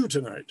 2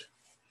 tonight.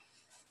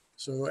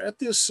 So at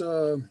this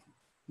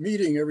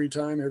meeting every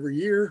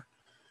year,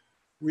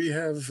 we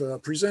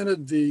have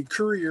presented the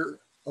Currier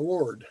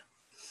Award.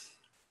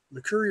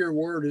 The Currier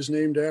Award is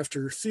named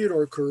after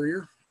Theodore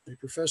Currier, a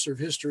professor of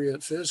history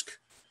at Fisk.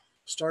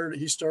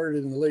 He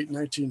started in the late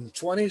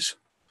 1920s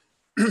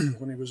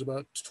when he was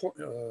about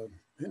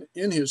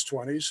in his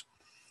 20s.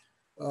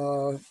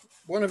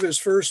 One of his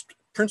first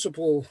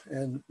principal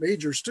and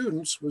major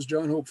students was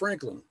John Hope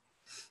Franklin.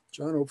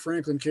 John Hope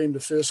Franklin came to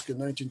Fisk in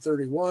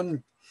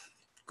 1931,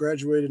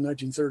 graduated in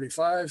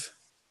 1935.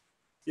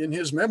 In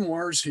his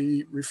memoirs,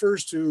 he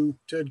refers to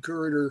Ted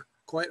Currier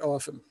quite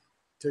often.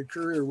 Ted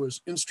Currier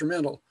was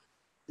instrumental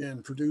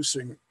in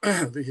producing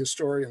the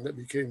historian that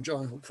became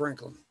John Hope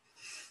Franklin.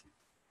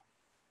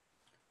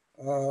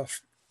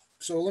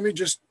 So let me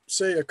just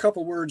say a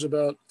couple words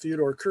about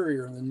Theodore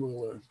Currier, and then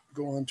we'll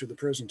go on to the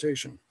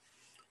presentation.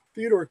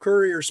 Theodore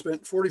Currier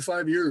spent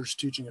 45 years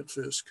teaching at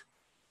Fisk.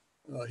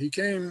 He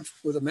came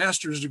with a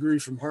master's degree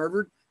from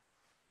Harvard,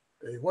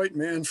 a white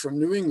man from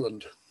New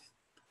England.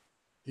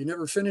 He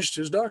never finished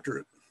his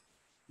doctorate.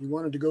 He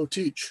wanted to go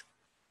teach,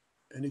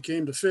 and he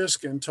came to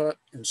Fisk and taught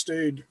and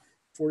stayed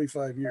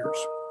 45 years.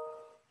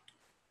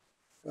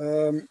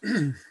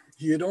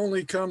 He had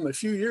only come a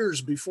few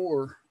years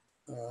before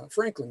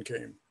Franklin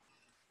came.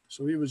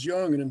 So he was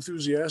young and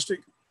enthusiastic.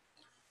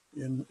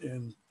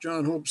 In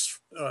John Hope's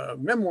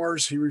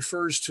memoirs, he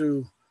refers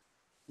to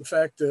the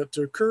fact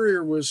that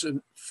Currier was,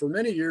 for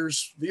many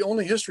years, the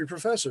only history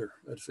professor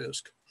at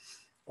Fisk.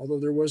 Although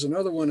there was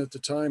another one at the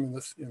time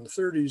in the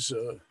 30s,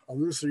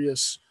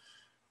 Aruthrius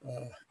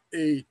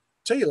A.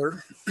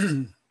 Taylor.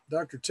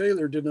 Dr.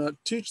 Taylor did not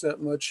teach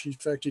that much. In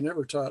fact, he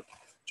never taught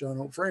John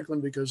Hope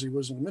Franklin because he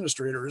was an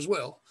administrator as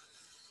well.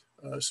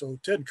 So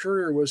Ted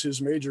Currier was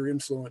his major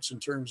influence in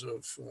terms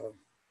of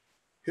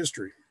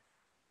history.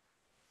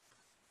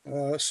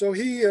 So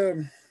he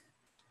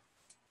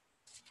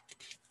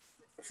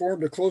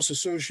formed a close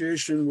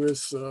association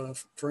with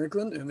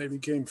Franklin, and they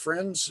became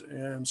friends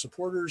and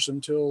supporters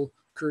until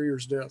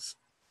Currier's death.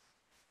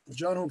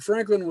 John Hope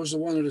Franklin was the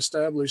one that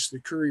established the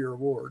Currier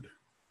Award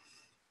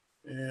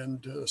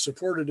and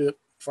supported it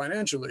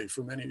financially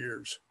for many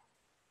years.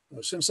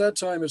 Since that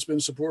time, it's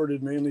been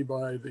supported mainly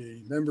by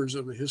the members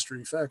of the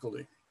history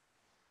faculty.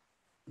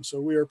 And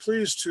so we are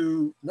pleased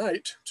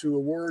tonight to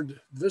award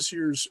this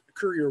year's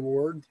Currier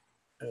Award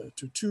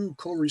to 2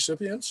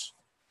 co-recipients,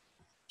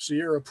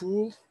 Sierra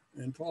Poole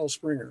and Paul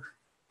Springer.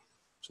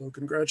 So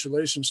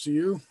congratulations to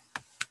you.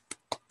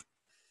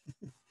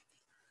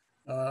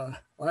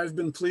 I've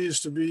been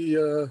pleased to be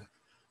the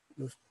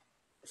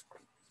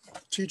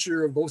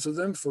teacher of both of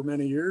them for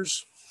many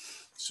years.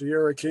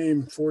 Sierra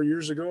came 4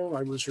 years ago.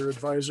 I was her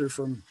advisor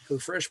from her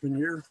freshman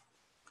year.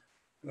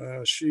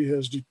 She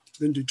has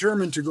been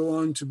determined to go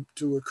on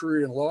to a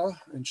career in law,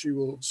 and she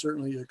will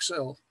certainly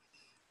excel.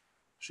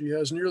 She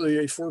has nearly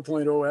a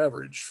 4.0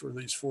 average for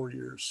these 4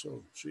 years,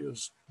 so she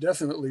has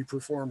definitely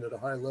performed at a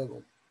high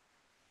level.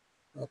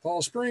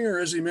 Paul Springer,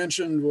 as he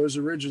mentioned, was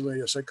originally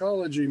a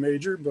psychology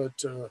major,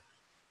 but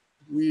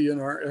we, in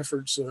our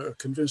efforts,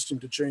 convinced him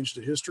to change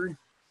to history.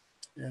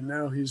 And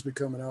now he's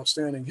become an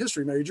outstanding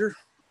history major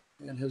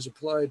and has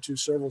applied to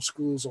several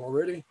schools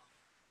already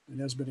and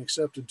has been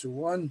accepted to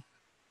one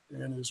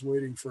and is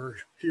waiting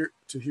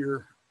to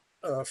hear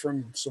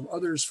from some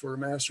others for a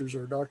master's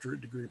or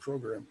doctorate degree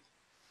program.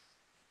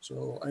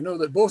 So I know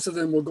that both of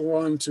them will go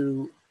on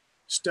to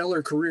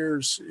stellar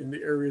careers in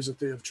the areas that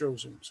they have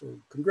chosen. So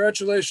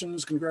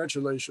congratulations,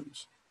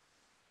 congratulations.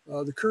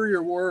 The Courier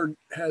Award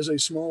has a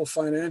small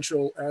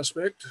financial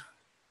aspect.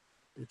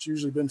 It's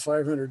usually been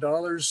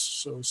 $500,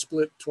 so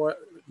split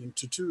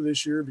into two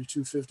this year, be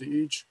 $250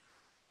 each,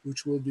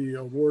 which will be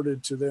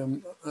awarded to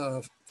them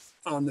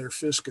on their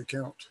FISC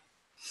account.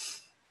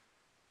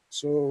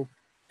 So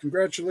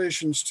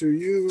congratulations to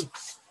you.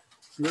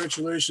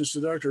 Congratulations to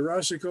Dr.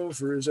 Rossico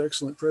for his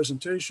excellent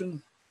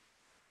presentation.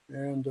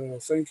 And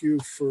thank you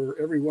for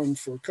everyone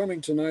for coming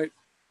tonight.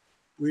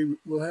 We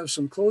will have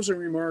some closing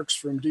remarks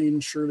from Dean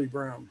Shirley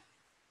Brown.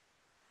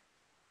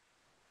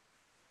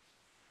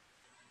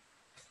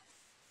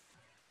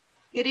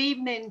 Good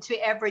evening to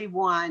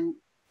everyone.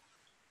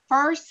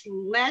 First,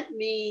 let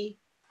me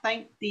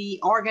thank the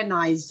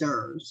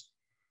organizers,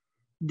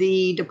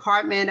 the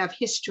Department of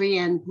History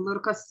and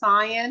Political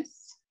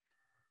Science,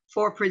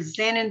 for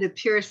presenting the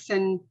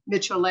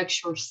Piersen-Mitchell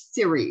Lecture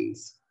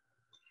Series.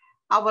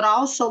 I would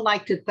also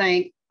like to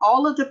thank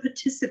all of the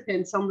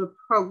participants on the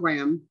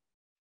program,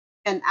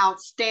 an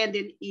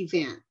outstanding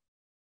event.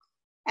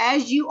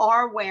 As you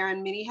are aware,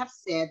 and many have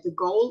said, the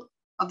goal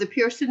of the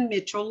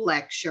Piersen-Mitchell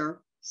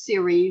Lecture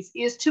Series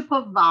is to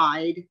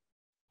provide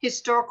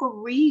historical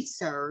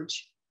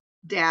research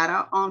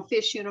data on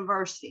Fisk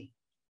University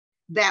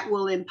that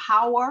will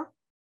empower,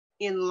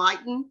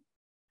 enlighten,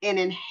 and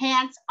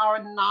enhance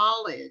our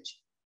knowledge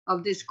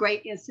of this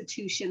great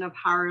institution of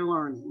higher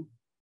learning.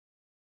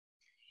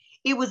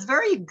 It was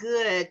very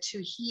good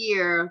to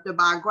hear the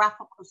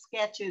biographical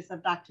sketches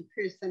of Dr.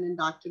 Piersen and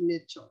Dr.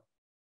 Mitchell.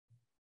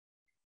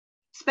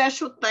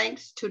 Special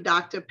thanks to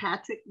Dr.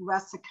 Patrick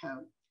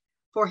Russico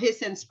for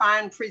his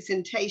inspiring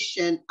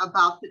presentation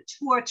about the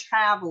tour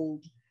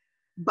traveled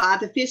by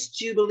the Fisk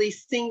Jubilee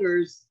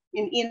singers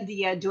in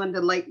India during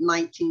the late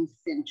 19th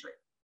century.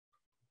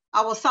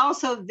 I was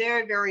also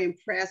very, very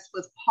impressed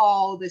with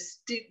Paul, the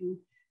student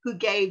who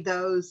gave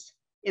those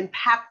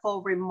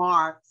impactful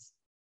remarks.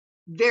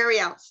 Very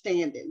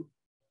outstanding.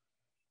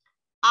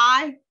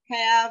 I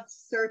have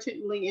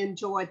certainly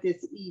enjoyed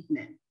this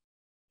evening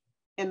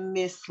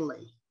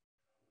immensely,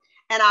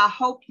 and I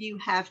hope you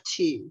have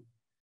too.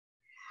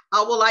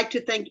 I would like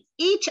to thank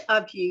each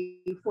of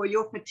you for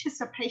your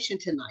participation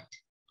tonight.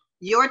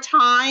 Your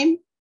time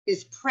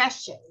is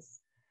precious,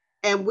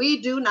 and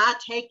we do not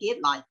take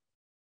it lightly.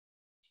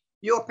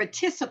 Your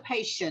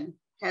participation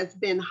has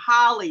been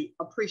highly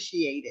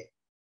appreciated.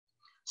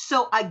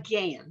 So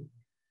again,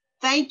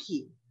 thank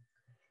you,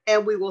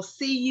 and we will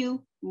see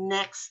you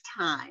next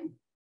time.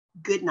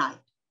 Good night.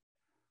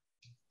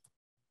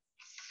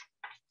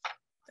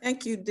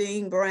 Thank you,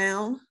 Dean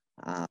Brown.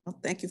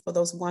 Thank you for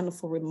those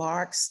wonderful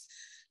remarks.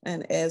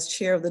 And as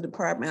chair of the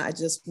department, I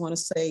just want to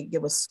say,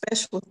 give a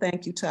special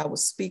thank you to our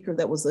speaker.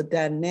 That was a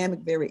dynamic,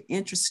 very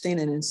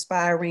interesting and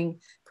inspiring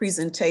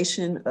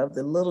presentation of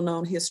the little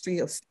known history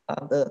of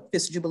the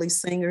Fisk Jubilee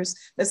singers.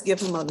 Let's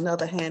give him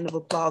another hand of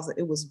applause.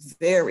 It was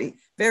very,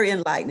 very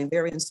enlightening,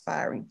 very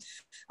inspiring.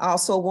 I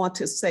also want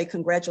to say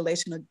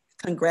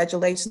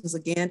congratulations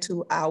again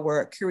to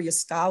our curious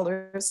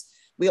scholars.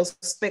 We are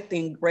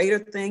expecting greater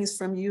things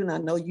from you, and I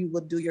know you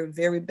will do your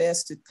very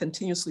best to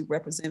continuously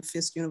represent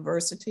Fisk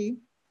University.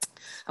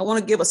 I want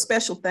to give a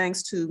special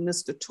thanks to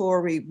Mr.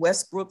 Torrey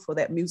Westbrook for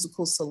that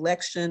musical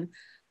selection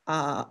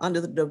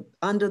under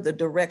the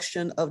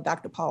direction of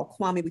Dr. Paul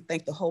Kwame. We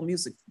thank the whole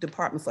music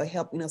department for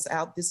helping us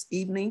out this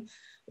evening.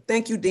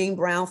 Thank you, Dean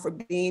Brown, for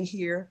being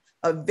here.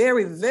 A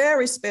very,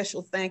 very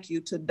special thank you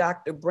to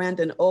Dr.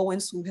 Brandon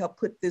Owens, who helped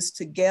put this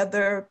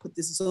together, put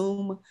this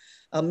Zoom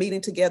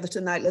meeting together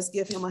tonight. Let's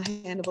give him a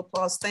hand of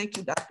applause. Thank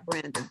you, Dr.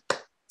 Brandon.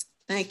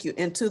 Thank you.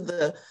 And to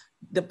the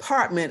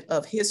Department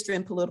of History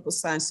and Political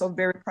Science, so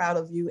very proud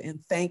of you,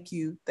 and thank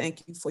you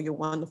for your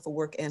wonderful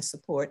work and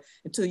support.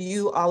 And to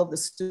you, all of the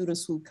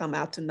students who come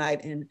out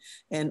tonight, and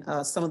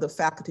some of the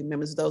faculty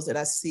members, those that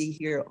I see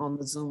here on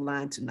the Zoom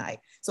line tonight.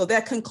 So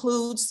that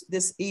concludes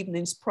this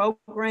evening's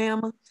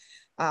program.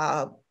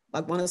 I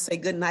want to say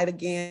good night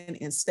again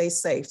and stay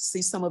safe.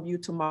 See some of you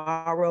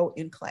tomorrow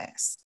in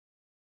class.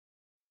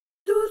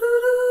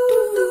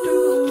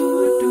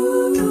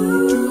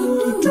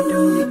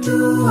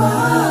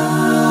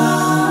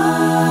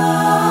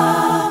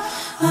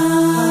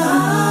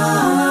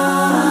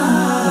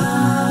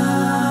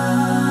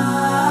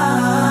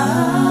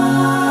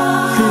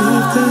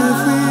 Lift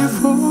every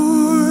voice.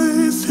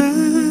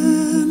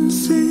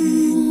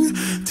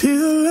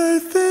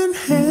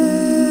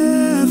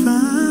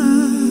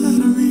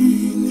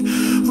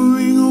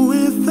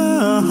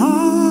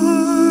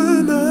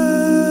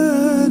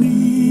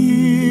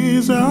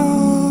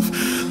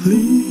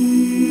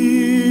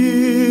 liberty,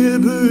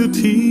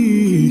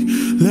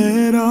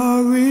 let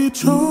our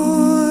rejoicing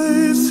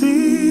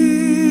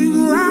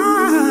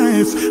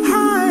rise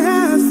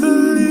high as the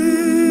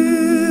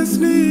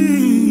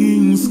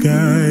listening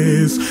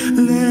skies,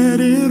 let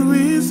it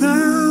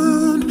resound.